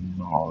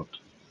not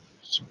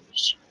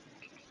source.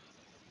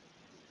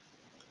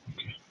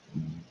 Okay.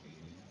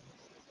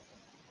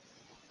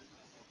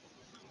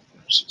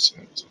 Let's just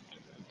add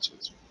something else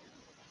as well.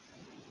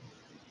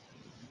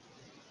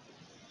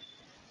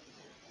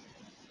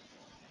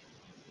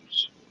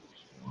 So,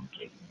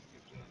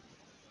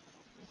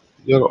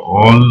 they are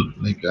all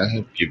like I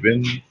have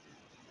given.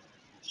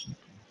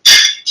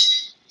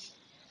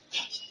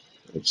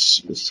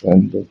 Let's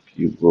assign the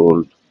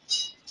keyboard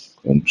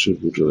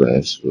contributor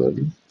as well.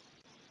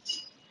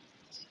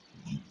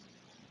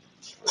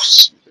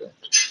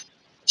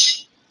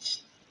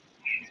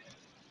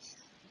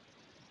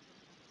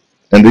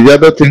 And these are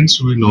the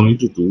things we know need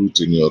to do it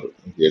in your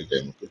real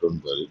time. Okay,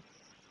 don't worry.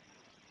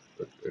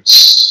 But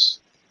let's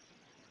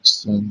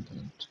send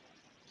that.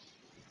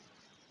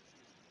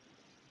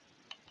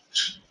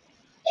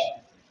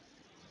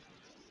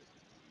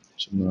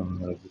 So now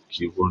I have a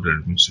keyboard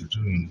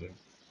administrator and the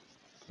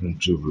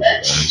contributor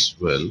as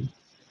well.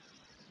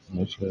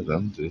 Now if I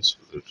run this,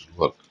 it will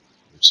work.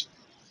 Let's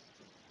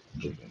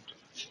do that.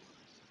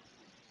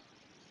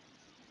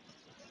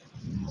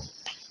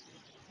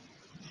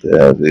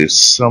 There is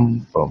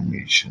some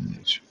permission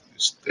issue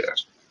is there.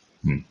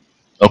 Hmm.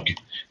 Okay.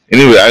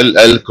 Anyway,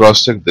 I'll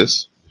cross check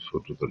this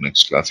before to the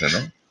next class. I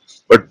know.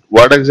 But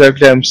what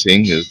exactly I'm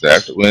saying is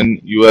that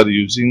when you are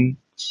using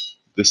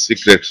the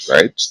secrets,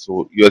 right?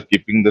 So you are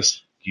keeping the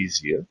keys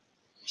here.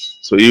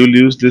 So you will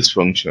use this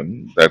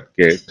function that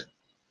get,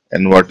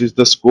 and what is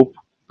the scope,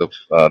 the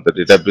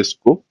database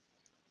scope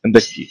and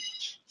the key.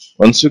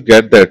 Once you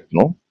get that,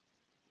 no,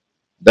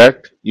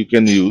 that you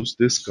can use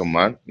this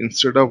command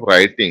instead of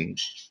writing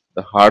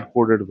the hard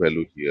coded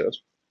value here.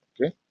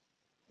 Okay,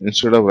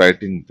 instead of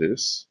writing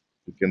this,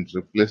 you can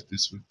replace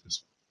this with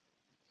this.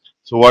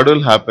 So what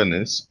will happen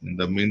is, in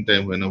the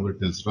meantime, whenever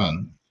it is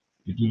run,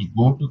 it will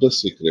go to the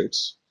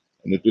secrets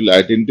and it will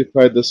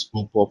identify the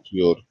scope of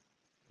your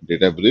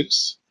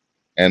Databricks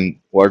and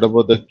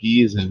whatever the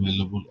key is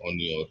available on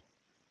your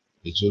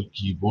Azure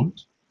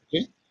keyboard.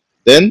 Okay,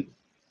 then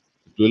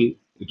it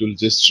will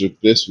just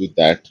replace with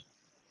that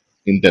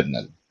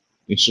internal.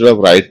 Instead of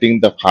writing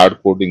the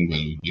hard coding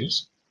value here,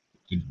 you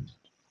can do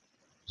that.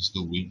 This is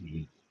the way we will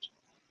do it.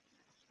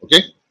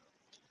 Okay,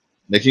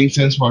 making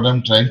sense what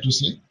I'm trying to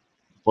say?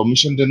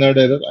 Permission denied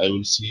error, I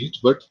will see it,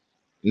 but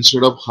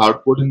instead of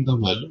hard coding the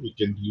value, we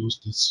can use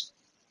this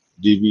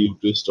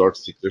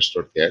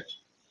dbutis.secrets.get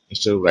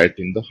instead of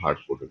writing the hard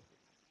coded.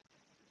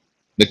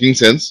 Making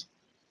sense?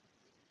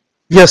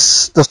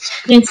 Yes, that's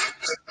Yes.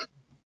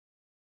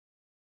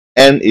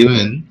 And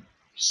even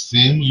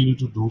same you need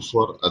to do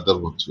for other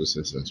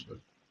workspaces as well.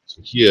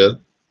 So here,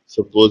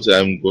 suppose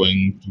I'm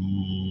going to,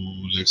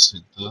 let's say,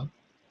 the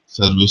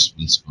service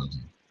principal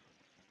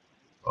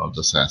or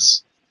the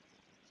SAS.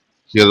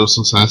 Here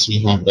also SAS we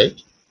have,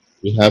 right?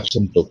 We have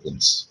some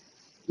tokens.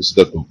 This is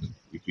the token.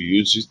 If you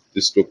use it,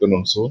 this token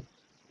also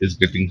is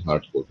getting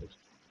hard coded.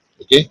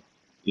 Okay.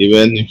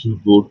 Even if you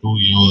go to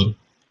your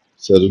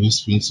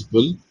service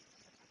principal,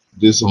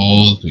 this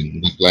whole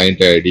thing, the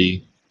client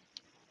ID,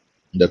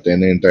 the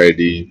tenant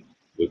ID,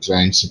 the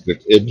client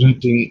secret,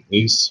 everything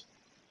is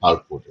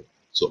hard coded.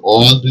 So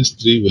all these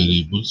three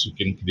variables you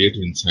can create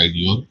inside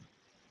your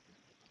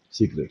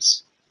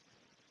secrets.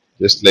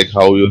 Just like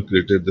how you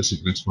created the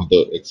secrets for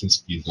the access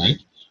keys,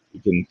 right?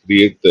 You can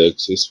create the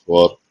access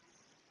for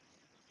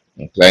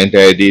client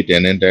ID,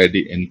 tenant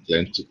ID, and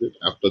client secret.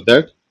 After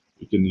that,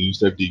 you can use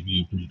the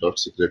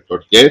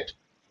dbutil.secret.get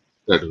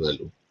that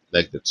value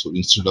like that. So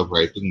instead of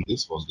writing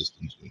this, all these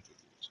things you can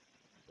do it.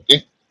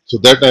 Okay. So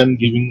that I am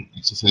giving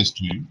exercise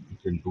to you. You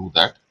can do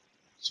that.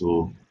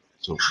 So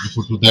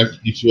before to that,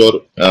 if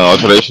your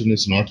authorization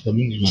is not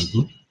coming, you are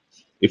good.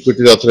 If it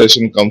is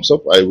authorization comes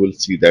up, I will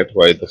see that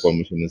why the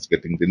permission is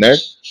getting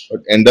denied.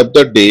 But end of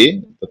the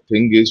day, the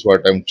thing is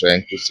what I'm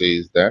trying to say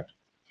is that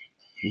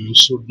you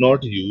should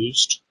not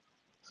use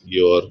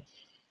your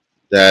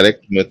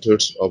direct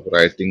methods of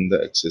writing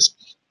the access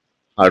key,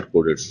 hard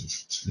coded.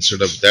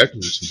 Instead of that,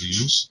 we should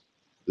use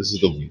this is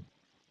the way.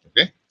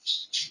 Okay,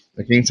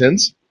 making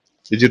sense?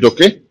 Is it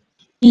okay?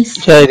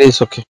 Yes. yeah, it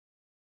is okay.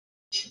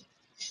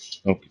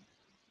 Okay.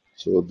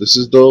 So this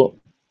is the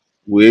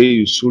way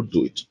you should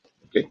do it.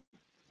 Okay.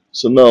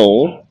 So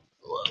now,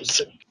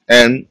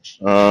 and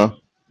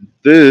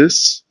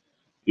this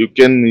you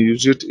can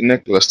use it in a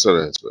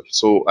cluster as well.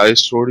 So I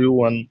showed you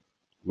one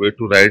way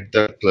to write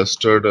the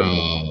clustered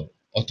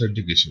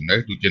authentication,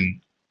 right? You can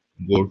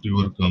go to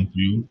your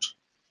compute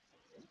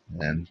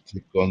and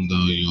click on the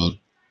your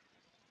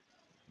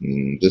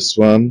this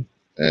one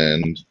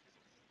and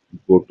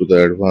go to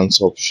the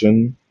advanced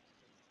option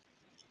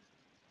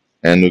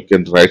and you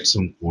can write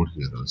some code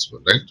here as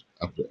well, right?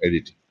 After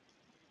editing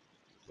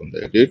on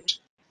the edit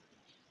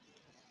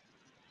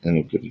and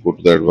you can go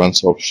to the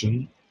advanced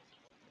option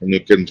and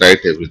you can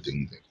write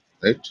everything there,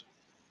 right?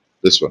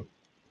 This one.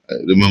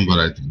 Remember,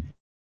 I think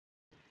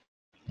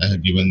I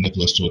have given the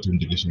cluster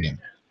authentication name.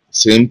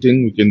 Same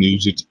thing, we can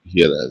use it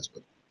here as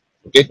well.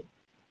 Okay.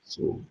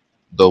 So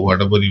the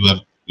whatever you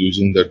are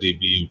using the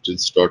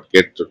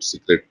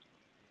dbutils.get.secret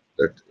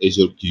that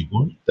Azure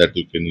keyboard that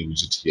you can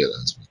use it here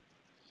as well.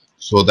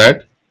 So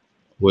that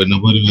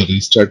whenever you are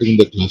restarting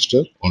the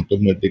cluster,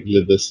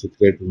 automatically the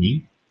secret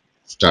will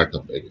start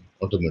up again.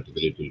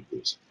 Automatically it will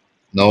go.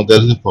 Now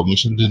there is a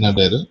permission denied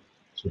error,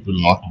 so it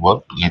will not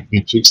work. Let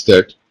me fix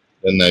that,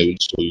 then I will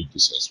show you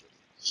this as well.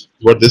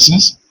 What this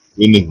is?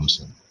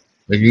 Universal.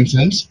 Making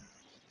sense?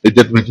 Is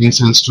that making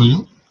sense to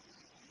you?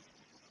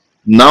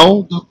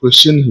 Now the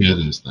question here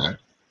is that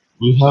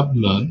we have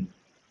learned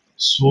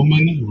so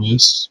many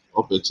ways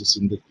of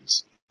accessing the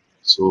keys.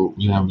 So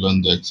we have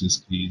learned the access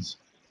keys,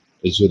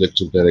 Azure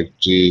Active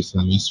Directory,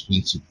 service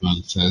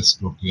principal, SAS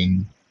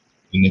token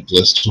in a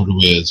clustered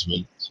way as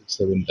well. 6,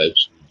 7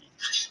 types.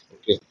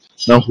 Okay.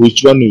 Now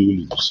which one we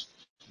will use?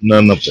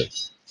 None of them.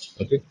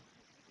 Okay.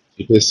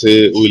 If I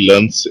say we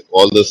learn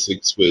all the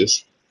 6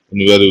 ways and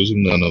we are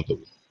using none of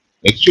them.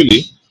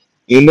 Actually,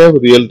 in a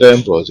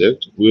real-time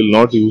project, we will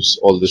not use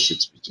all the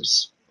 6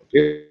 features.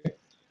 Okay.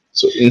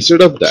 So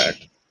instead of that,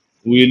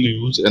 we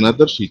will use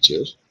another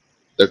feature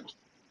that,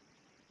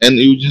 and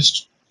you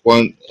just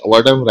point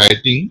what I'm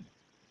writing,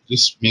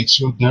 just make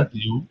sure that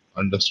you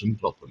understand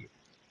properly.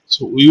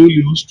 So we will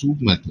use 2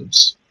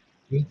 methods.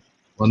 Okay.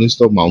 One is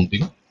the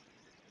mounting,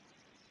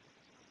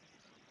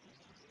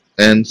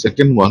 and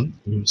second one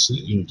we will say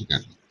unity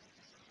catalog.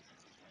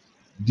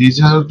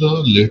 These are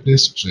the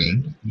latest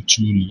trend which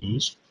we will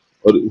use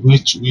or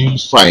which we will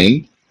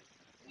find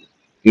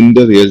in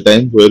the real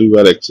time where you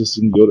are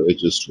accessing your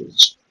Azure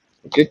storage.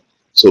 Okay.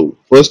 So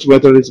first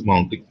method is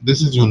mounting.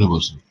 This is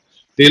universal.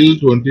 Till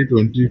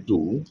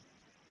 2022,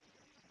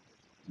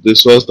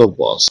 this was the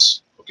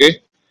boss.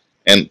 Okay.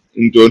 And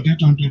in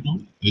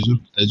 2022,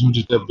 Azure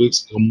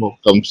Databricks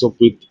comes up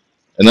with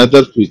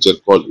another feature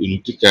called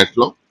Unity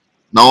Catalog.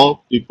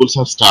 Now people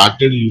have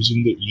started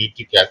using the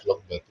Unity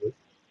Catalog method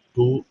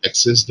to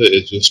access the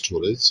Azure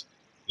storage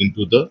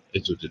into the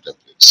Azure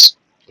Databricks.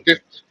 Okay,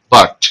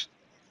 but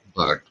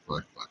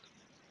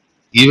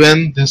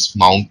even this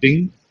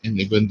mounting and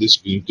even this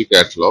Unity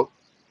Catalog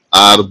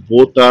are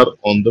both are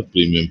on the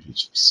premium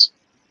features.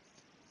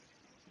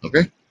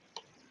 Okay,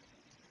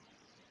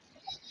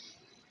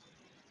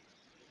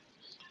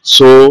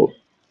 so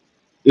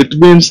it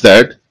means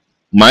that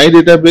my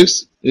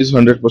database is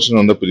 100%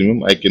 on the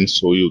premium. I can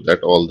show you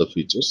that all the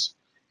features.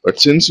 But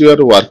since you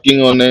are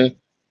working on a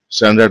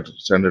standard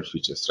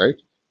features, right?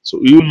 So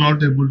you will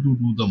not able to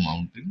do the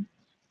mounting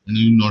and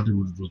you will not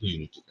able to do the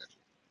Unity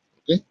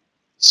catalog. Okay.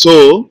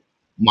 So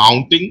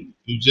mounting,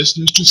 you just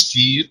need to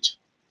see it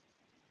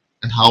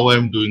and how I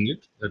am doing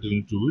it. That you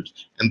need to do it.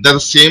 And the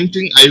same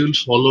thing I will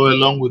follow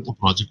along with the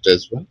project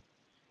as well.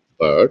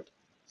 But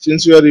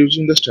since we are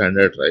using the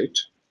standard, right?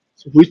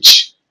 So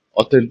which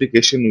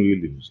authentication we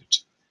will use it?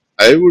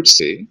 I would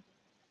say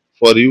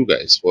for you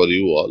guys, for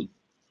you all,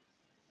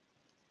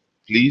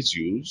 please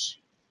use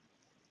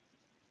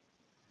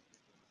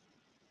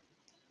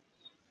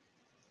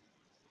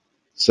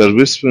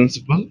service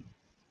principal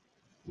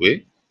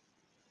way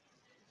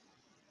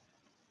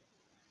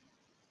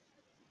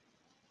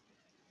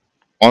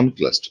on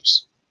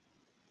clusters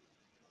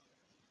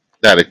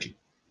directly.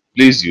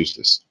 Please use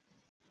this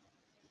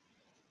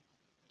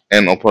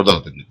and offer the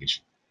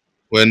authentication.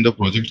 When the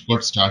project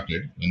got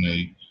started, when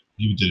I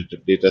give the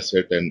data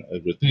set and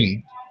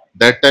everything,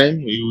 that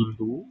time we will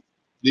do,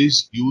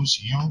 please use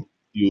you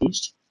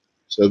used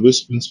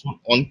service principal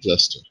on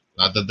cluster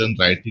rather than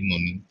writing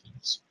on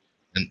things.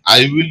 And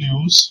I will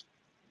use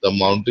the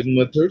mounting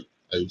method.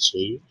 I will show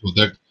you so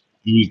that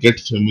you will get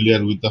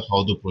familiar with the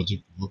how the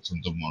project works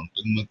on the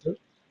mounting method.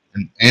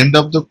 And end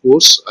of the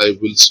course, I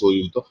will show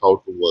you the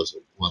how to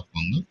work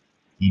on the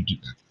Unity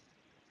catalog.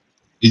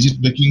 Is it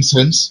making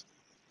sense?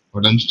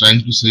 What I'm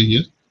trying to say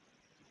here?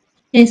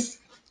 Yes.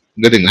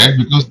 Getting right,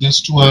 because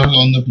these two are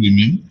on the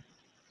premium,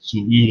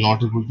 so we will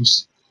not able to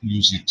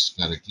use it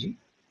directly.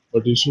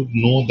 But you should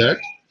know that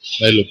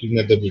by looking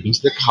at the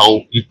videos, like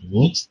how it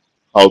works,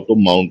 how to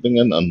mounting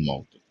and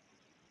unmounting.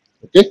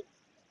 Okay,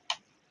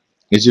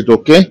 is it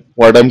okay?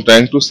 What I'm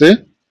trying to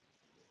say,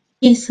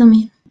 Yes,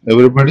 Samir.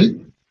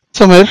 everybody?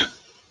 Samir,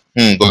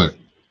 Go ahead.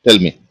 Tell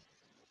me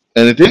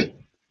anything.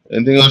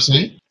 Anything you're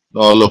saying?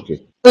 No, all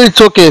okay. it's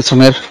okay,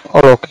 Samir.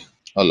 All okay.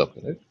 All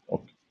okay, right?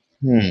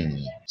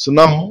 Okay. So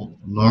now,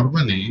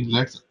 normally,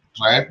 let's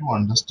try to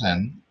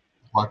understand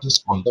what is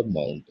called the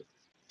mounting.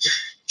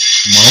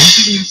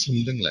 Mounting is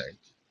something like,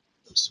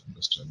 let's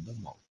understand the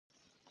mount.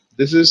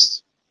 This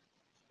is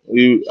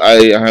you.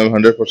 I am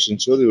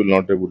 100% sure you will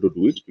not able to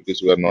do it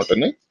because you are not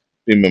in a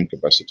premium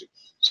capacity.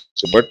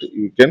 So, but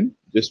you can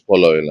just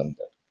follow along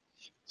that.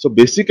 So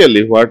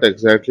basically, what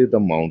exactly the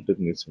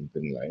mounting is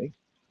something like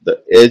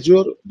the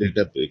Azure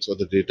Databricks or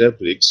the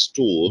Databricks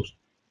store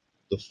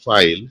the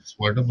files,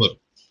 whatever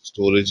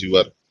storage you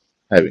are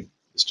having,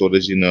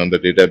 storage in on the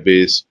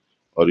database,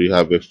 or you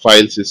have a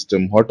file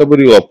system, whatever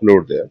you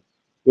upload there.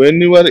 When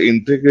you are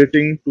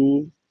integrating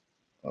to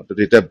the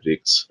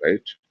Databricks,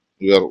 right?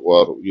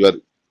 You are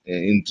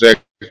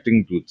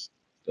interacting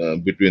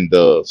with between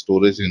the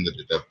storage and the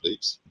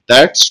Databricks.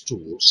 That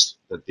stores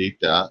the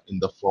data in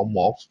the form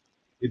of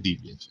a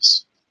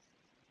DBFS.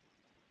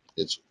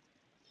 Yes.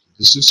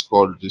 This is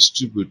called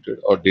distributed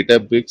or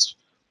Databricks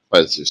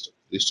file system.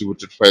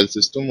 Distributed file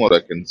system, or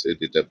I can say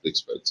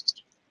Databricks file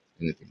system.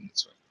 Anything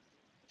is fine.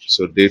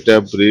 So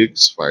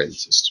Databricks file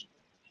system.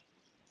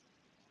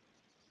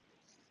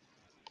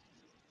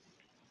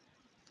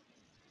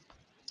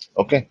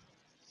 Okay,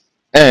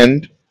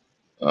 and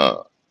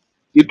uh,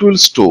 it will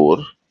store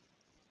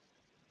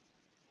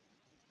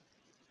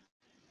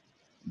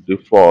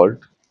default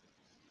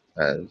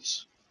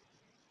as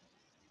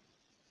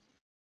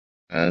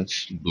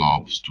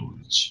blob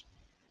storage.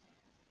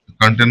 The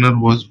container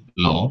was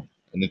blob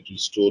and it will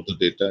store the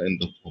data in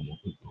the form of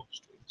a blob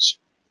storage.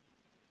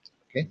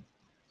 Okay,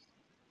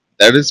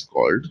 that is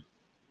called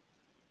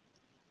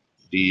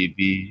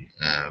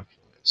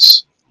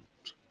DBFS.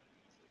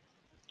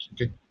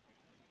 Okay,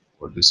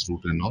 what is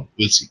root and all?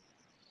 We'll see.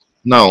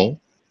 Now,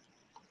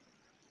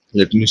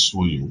 let me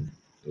show you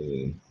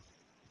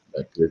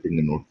by creating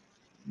a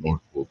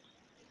notebook.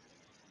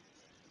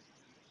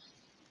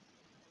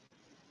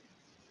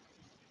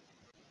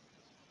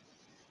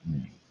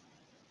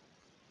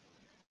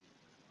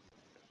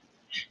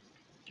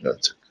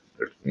 That's it.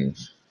 Let me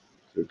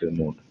create a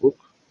notebook,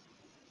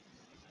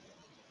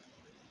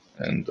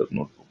 and the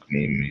notebook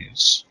name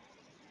is,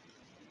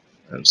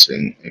 I'm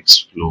saying,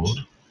 explore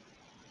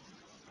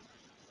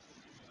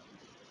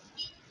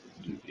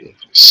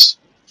DBFS.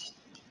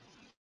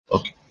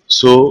 Okay,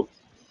 so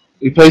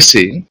if I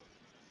say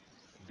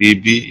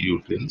DB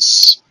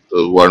utils,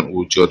 the one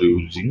which you are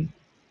using,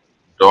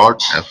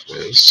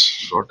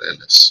 .fs,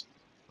 .ls,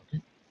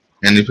 okay,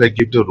 and if I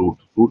give the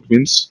root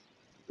means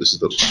this is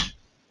the root,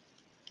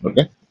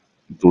 okay,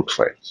 root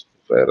files.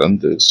 If I run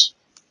this,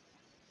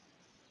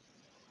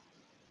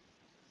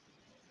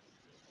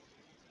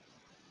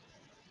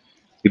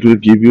 it will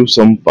give you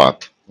some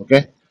path,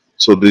 okay.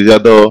 So these are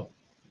the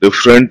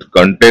different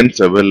contents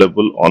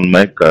available on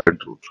my current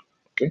root,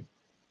 okay.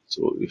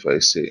 So if I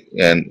say,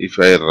 and if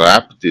I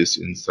wrap this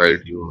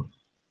inside your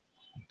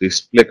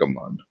display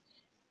command,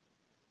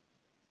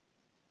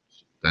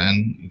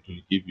 then it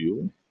will give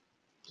you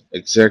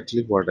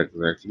exactly what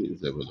exactly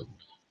is available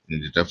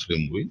in data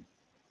frame. We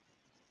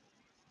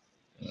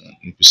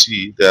if you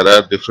see, there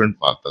are different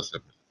paths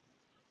available.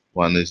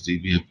 One is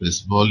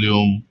DBFS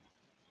volume,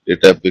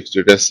 Databricks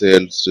data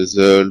sets,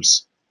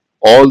 results.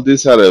 All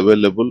these are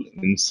available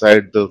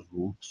inside the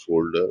root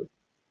folder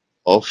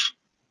of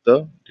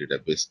the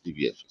database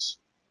DBFS.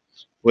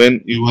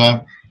 When you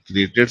have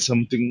created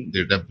something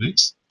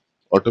Databricks,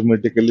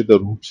 automatically the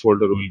root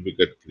folder will be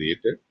get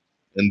created,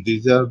 and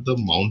these are the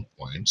mount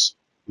points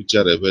which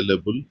are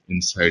available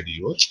inside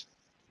your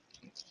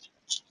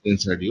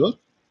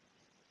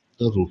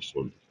the root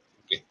folder.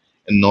 Okay,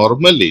 and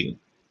normally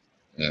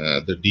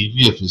the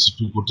DBFS,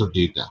 if you put the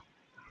data,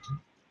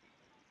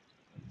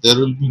 there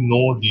will be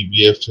no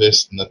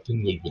DBFS,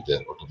 nothing will be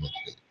there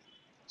automatically.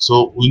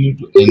 So we need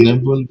to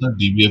enable the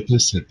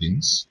DBFS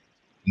settings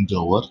into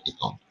our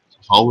account. So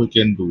how we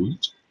can do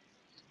it?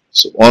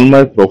 So on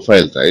my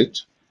profile, right,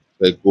 if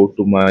I go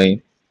to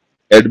my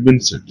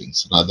admin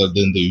settings rather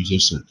than the user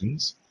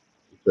settings,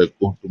 if I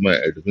go to my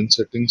admin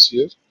settings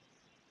here,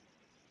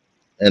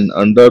 and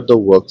under the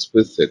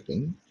workspace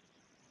setting,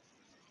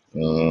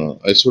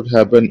 I should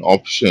have an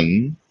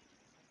option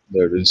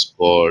that is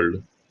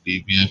called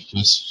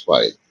DBFS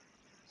file.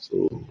 So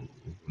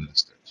what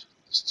is that?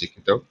 Just check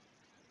it out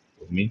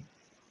for me.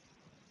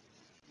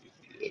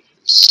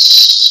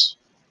 DBFS.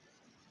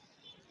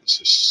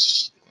 This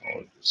is now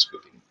it is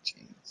getting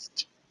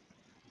changed.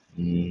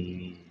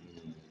 Mm,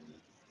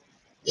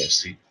 yeah,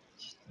 see,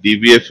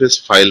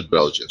 DBFS file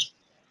browser.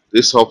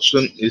 This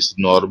option is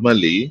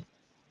normally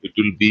it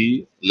will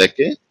be like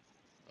a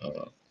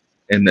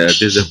in a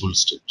disabled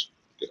state.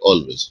 Okay,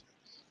 always.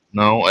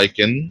 Now I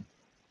can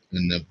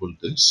enable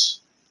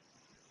this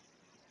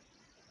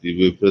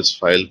DBFS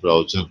file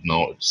browser.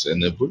 Now it's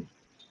enabled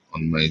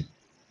on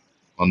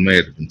my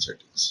admin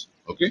settings.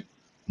 Okay.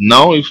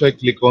 Now if I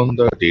click on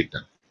the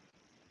data,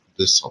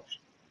 this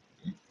option.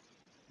 Okay.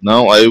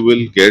 Now I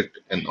will get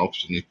an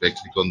option. If I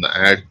click on the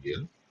add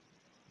here,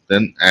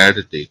 then add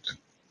data.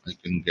 I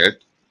can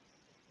get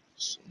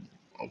some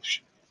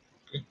option.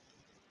 Okay.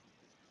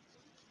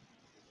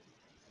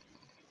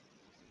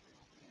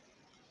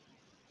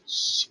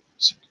 So,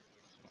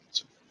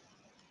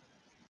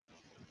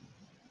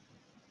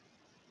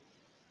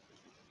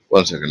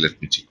 one second,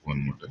 let me check one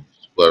more time.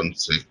 One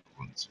sec.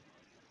 One sec.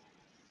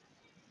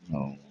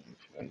 Now,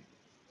 if I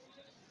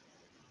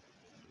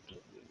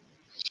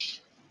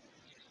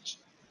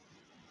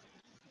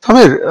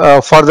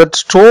Samir, for that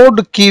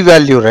stored key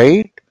value,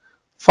 right?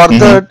 For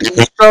that,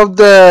 instead of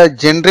the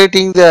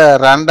generating the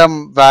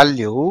random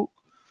value,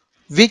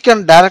 we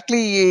can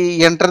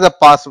directly enter the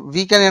pass.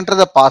 We can enter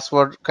the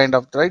password kind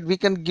of, right? We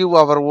can give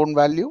our own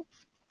value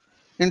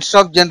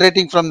instead of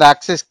generating from the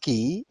access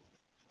key.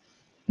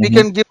 We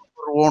mm-hmm. can give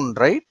our own,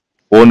 right?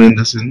 Own in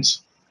the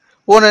sense.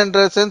 Own in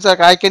the sense like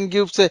I can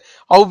give say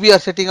how we are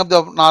setting up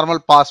the normal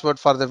password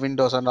for the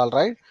Windows and all,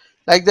 right?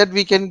 Like that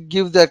we can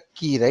give the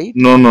key, right?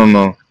 No, no,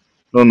 no,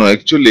 no, no.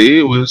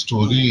 Actually, we're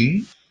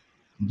storing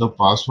the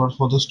password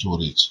for the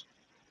storage.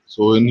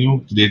 So when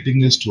you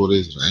creating a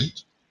storage,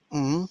 right?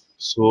 Mm-hmm.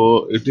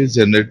 So it is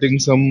generating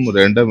some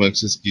random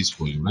access keys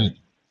for you, right?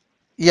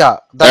 Yeah,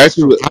 That that's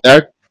true.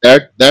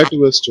 that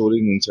you are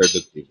storing inside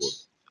the keyboard.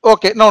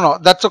 Okay, no,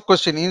 that's a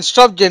question.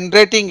 Instead of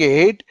generating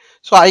it,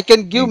 so I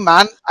can give Hmm.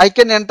 I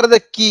can enter the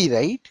key,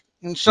 right?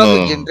 Instead of No, the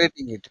no, no,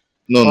 generating it.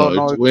 no, Oh no.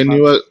 no, It's it's when not.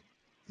 you are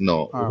no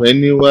Uh, when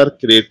you are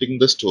creating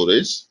the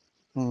storage,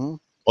 mhm.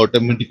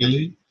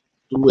 automatically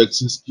two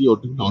access key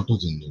auto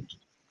generated.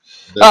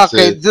 That's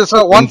Okay, a this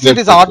once it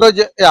is encrypted code.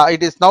 yeah,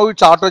 it is now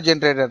it's auto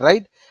generated,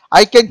 right?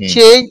 I can Hmm.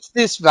 change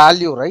this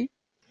value, right?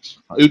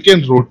 You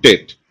can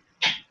rotate.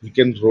 You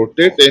can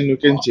rotate and you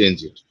can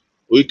change it.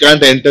 We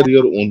can't enter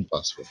your own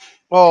password.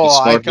 Oh, It's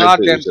I not like cannot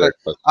the user enter. at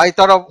password. I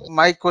thought of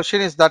my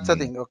question is that's the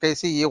No, thing. Okay,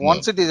 see, no,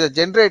 once it is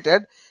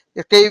generated,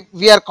 okay,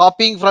 we are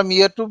copying from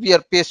here to we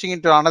are pasting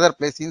into another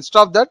place.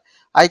 Instead of that,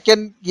 I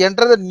can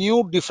enter the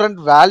new different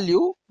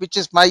value, which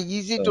is my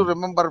easy to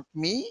remember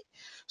me.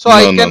 So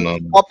I no, no, can no,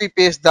 no. copy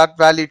paste that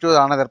value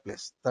to another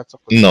place. That's a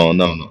question. No,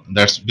 no, no.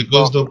 That's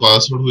because the Okay.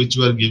 password which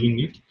you are giving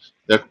it,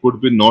 that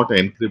could be not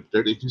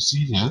encrypted. If you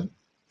see here,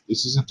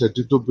 this is a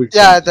 32-bit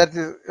Yeah, something. that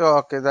is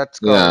okay. That's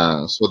correct.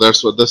 Yeah, so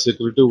that's what the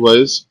security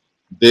wise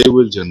they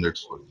will generate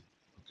for you.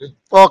 Okay,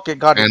 Okay,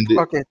 got it. and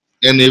Okay.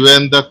 and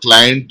even the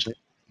client,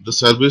 the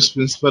service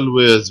principal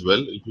way as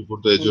well. If you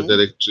put the Azure Mm-hmm.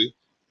 directory,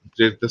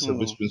 create the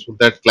service Mm-hmm. principal,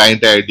 that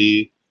client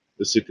ID,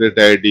 the secret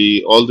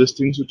ID, all these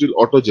things which will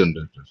auto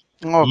generate.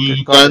 Okay,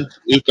 You got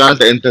it.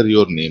 can't enter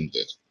your name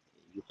there.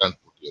 You can't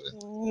put your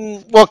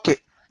name. Okay,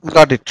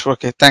 got it.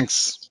 Okay,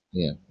 thanks.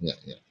 Yeah, yeah,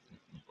 yeah.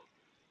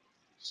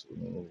 So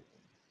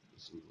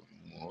this is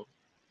one more.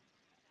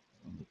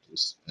 It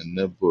is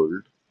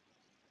enabled.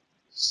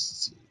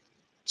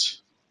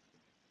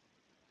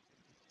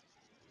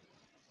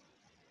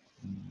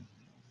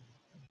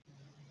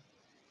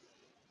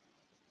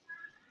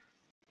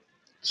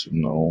 So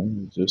now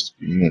just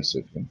give me a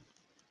second.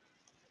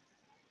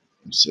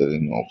 Is there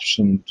an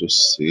option to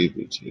save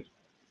it here?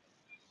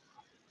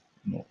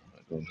 No, I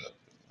don't have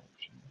an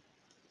option.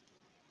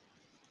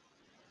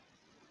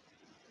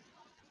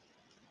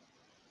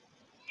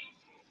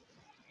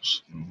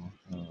 So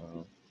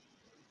now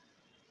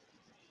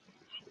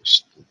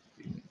refresh the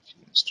image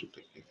needs to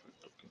take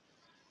effect. Okay,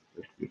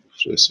 let me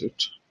refresh it.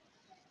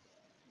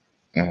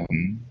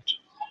 And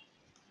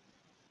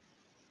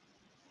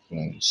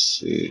I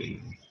say,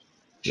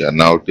 yeah,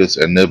 now it is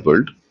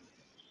enabled.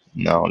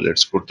 Now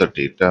let's put the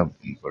data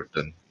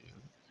button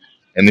here.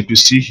 And if you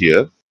see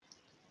here,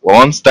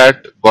 once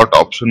that got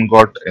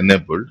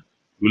enabled,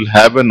 you will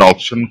have an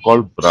option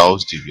called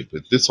browse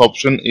DBA. This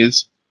option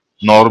is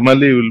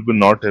normally will be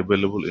not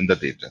available in the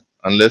data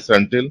unless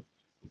until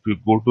if you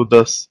go to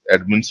the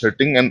admin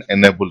setting and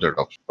enable that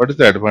option. What is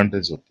the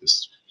advantage of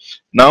this?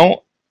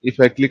 Now, if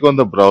I click on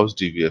the browse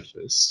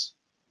DBFS,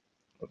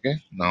 okay,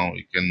 now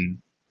you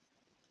can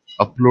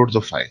upload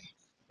the file.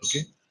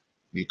 Okay,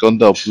 click on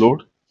the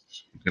upload.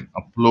 You can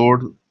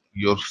upload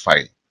your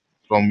file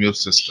from your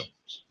system.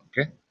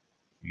 Okay,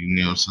 in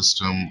your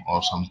system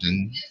or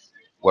something,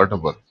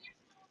 whatever.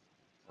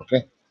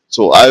 Okay,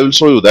 so I will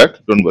show you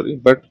that, don't worry,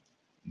 but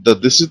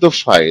this is the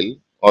file,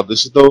 or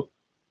this is the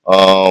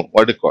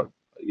what do you call,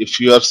 if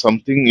you are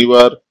something,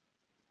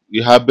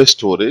 you have a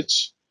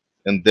storage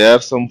and there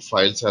are some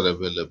files are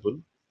available,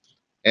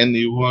 and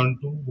you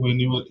want to, when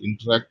you are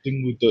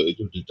interacting with the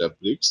Azure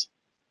Databricks,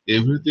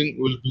 everything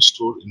will be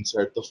stored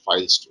inside the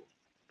file store.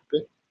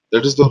 Okay,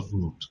 that is the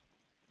root.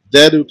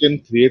 There you can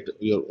create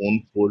your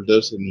own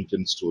folders and you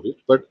can store it,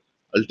 but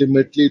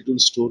ultimately it will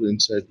store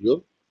inside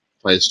your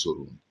file store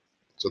only.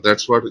 So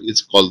that's what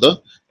is called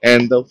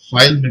and the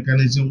file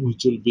mechanism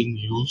which will be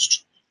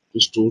used to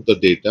store the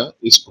data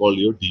is called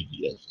your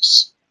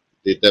DBFS,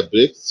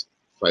 Databricks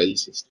File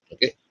System.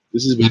 Okay,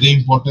 this is very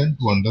important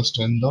to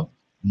understand the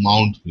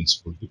mount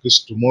principle,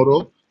 because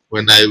tomorrow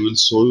when I will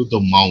show you the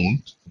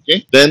mount,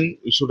 okay, then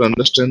you should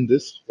understand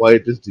this why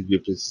it is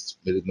DBFS is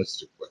very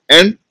much required.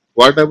 And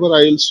whatever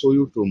I will show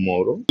you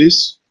tomorrow,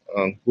 please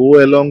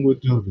go along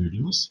with your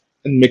videos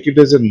and make it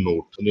as a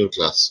note in your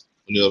class,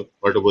 in your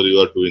whatever you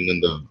are doing in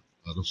the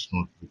rough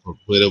notebook or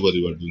wherever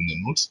you are doing the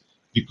notes,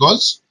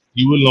 because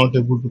you will not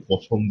able to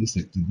perform this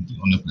activity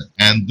on a plan.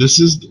 And this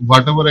is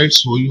whatever I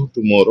show you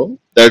tomorrow.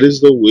 That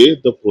is the way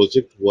the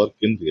project work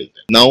in real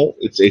time. Now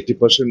it's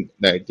 80%,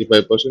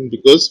 95%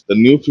 because the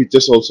new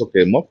features also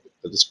came up.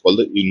 That is called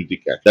the Unity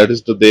Cat. That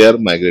is the they are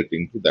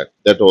migrating to that.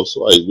 That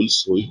also I will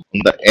show you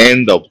on the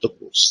end of the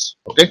course.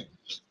 Okay.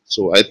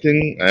 So I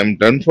think I am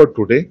done for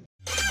today.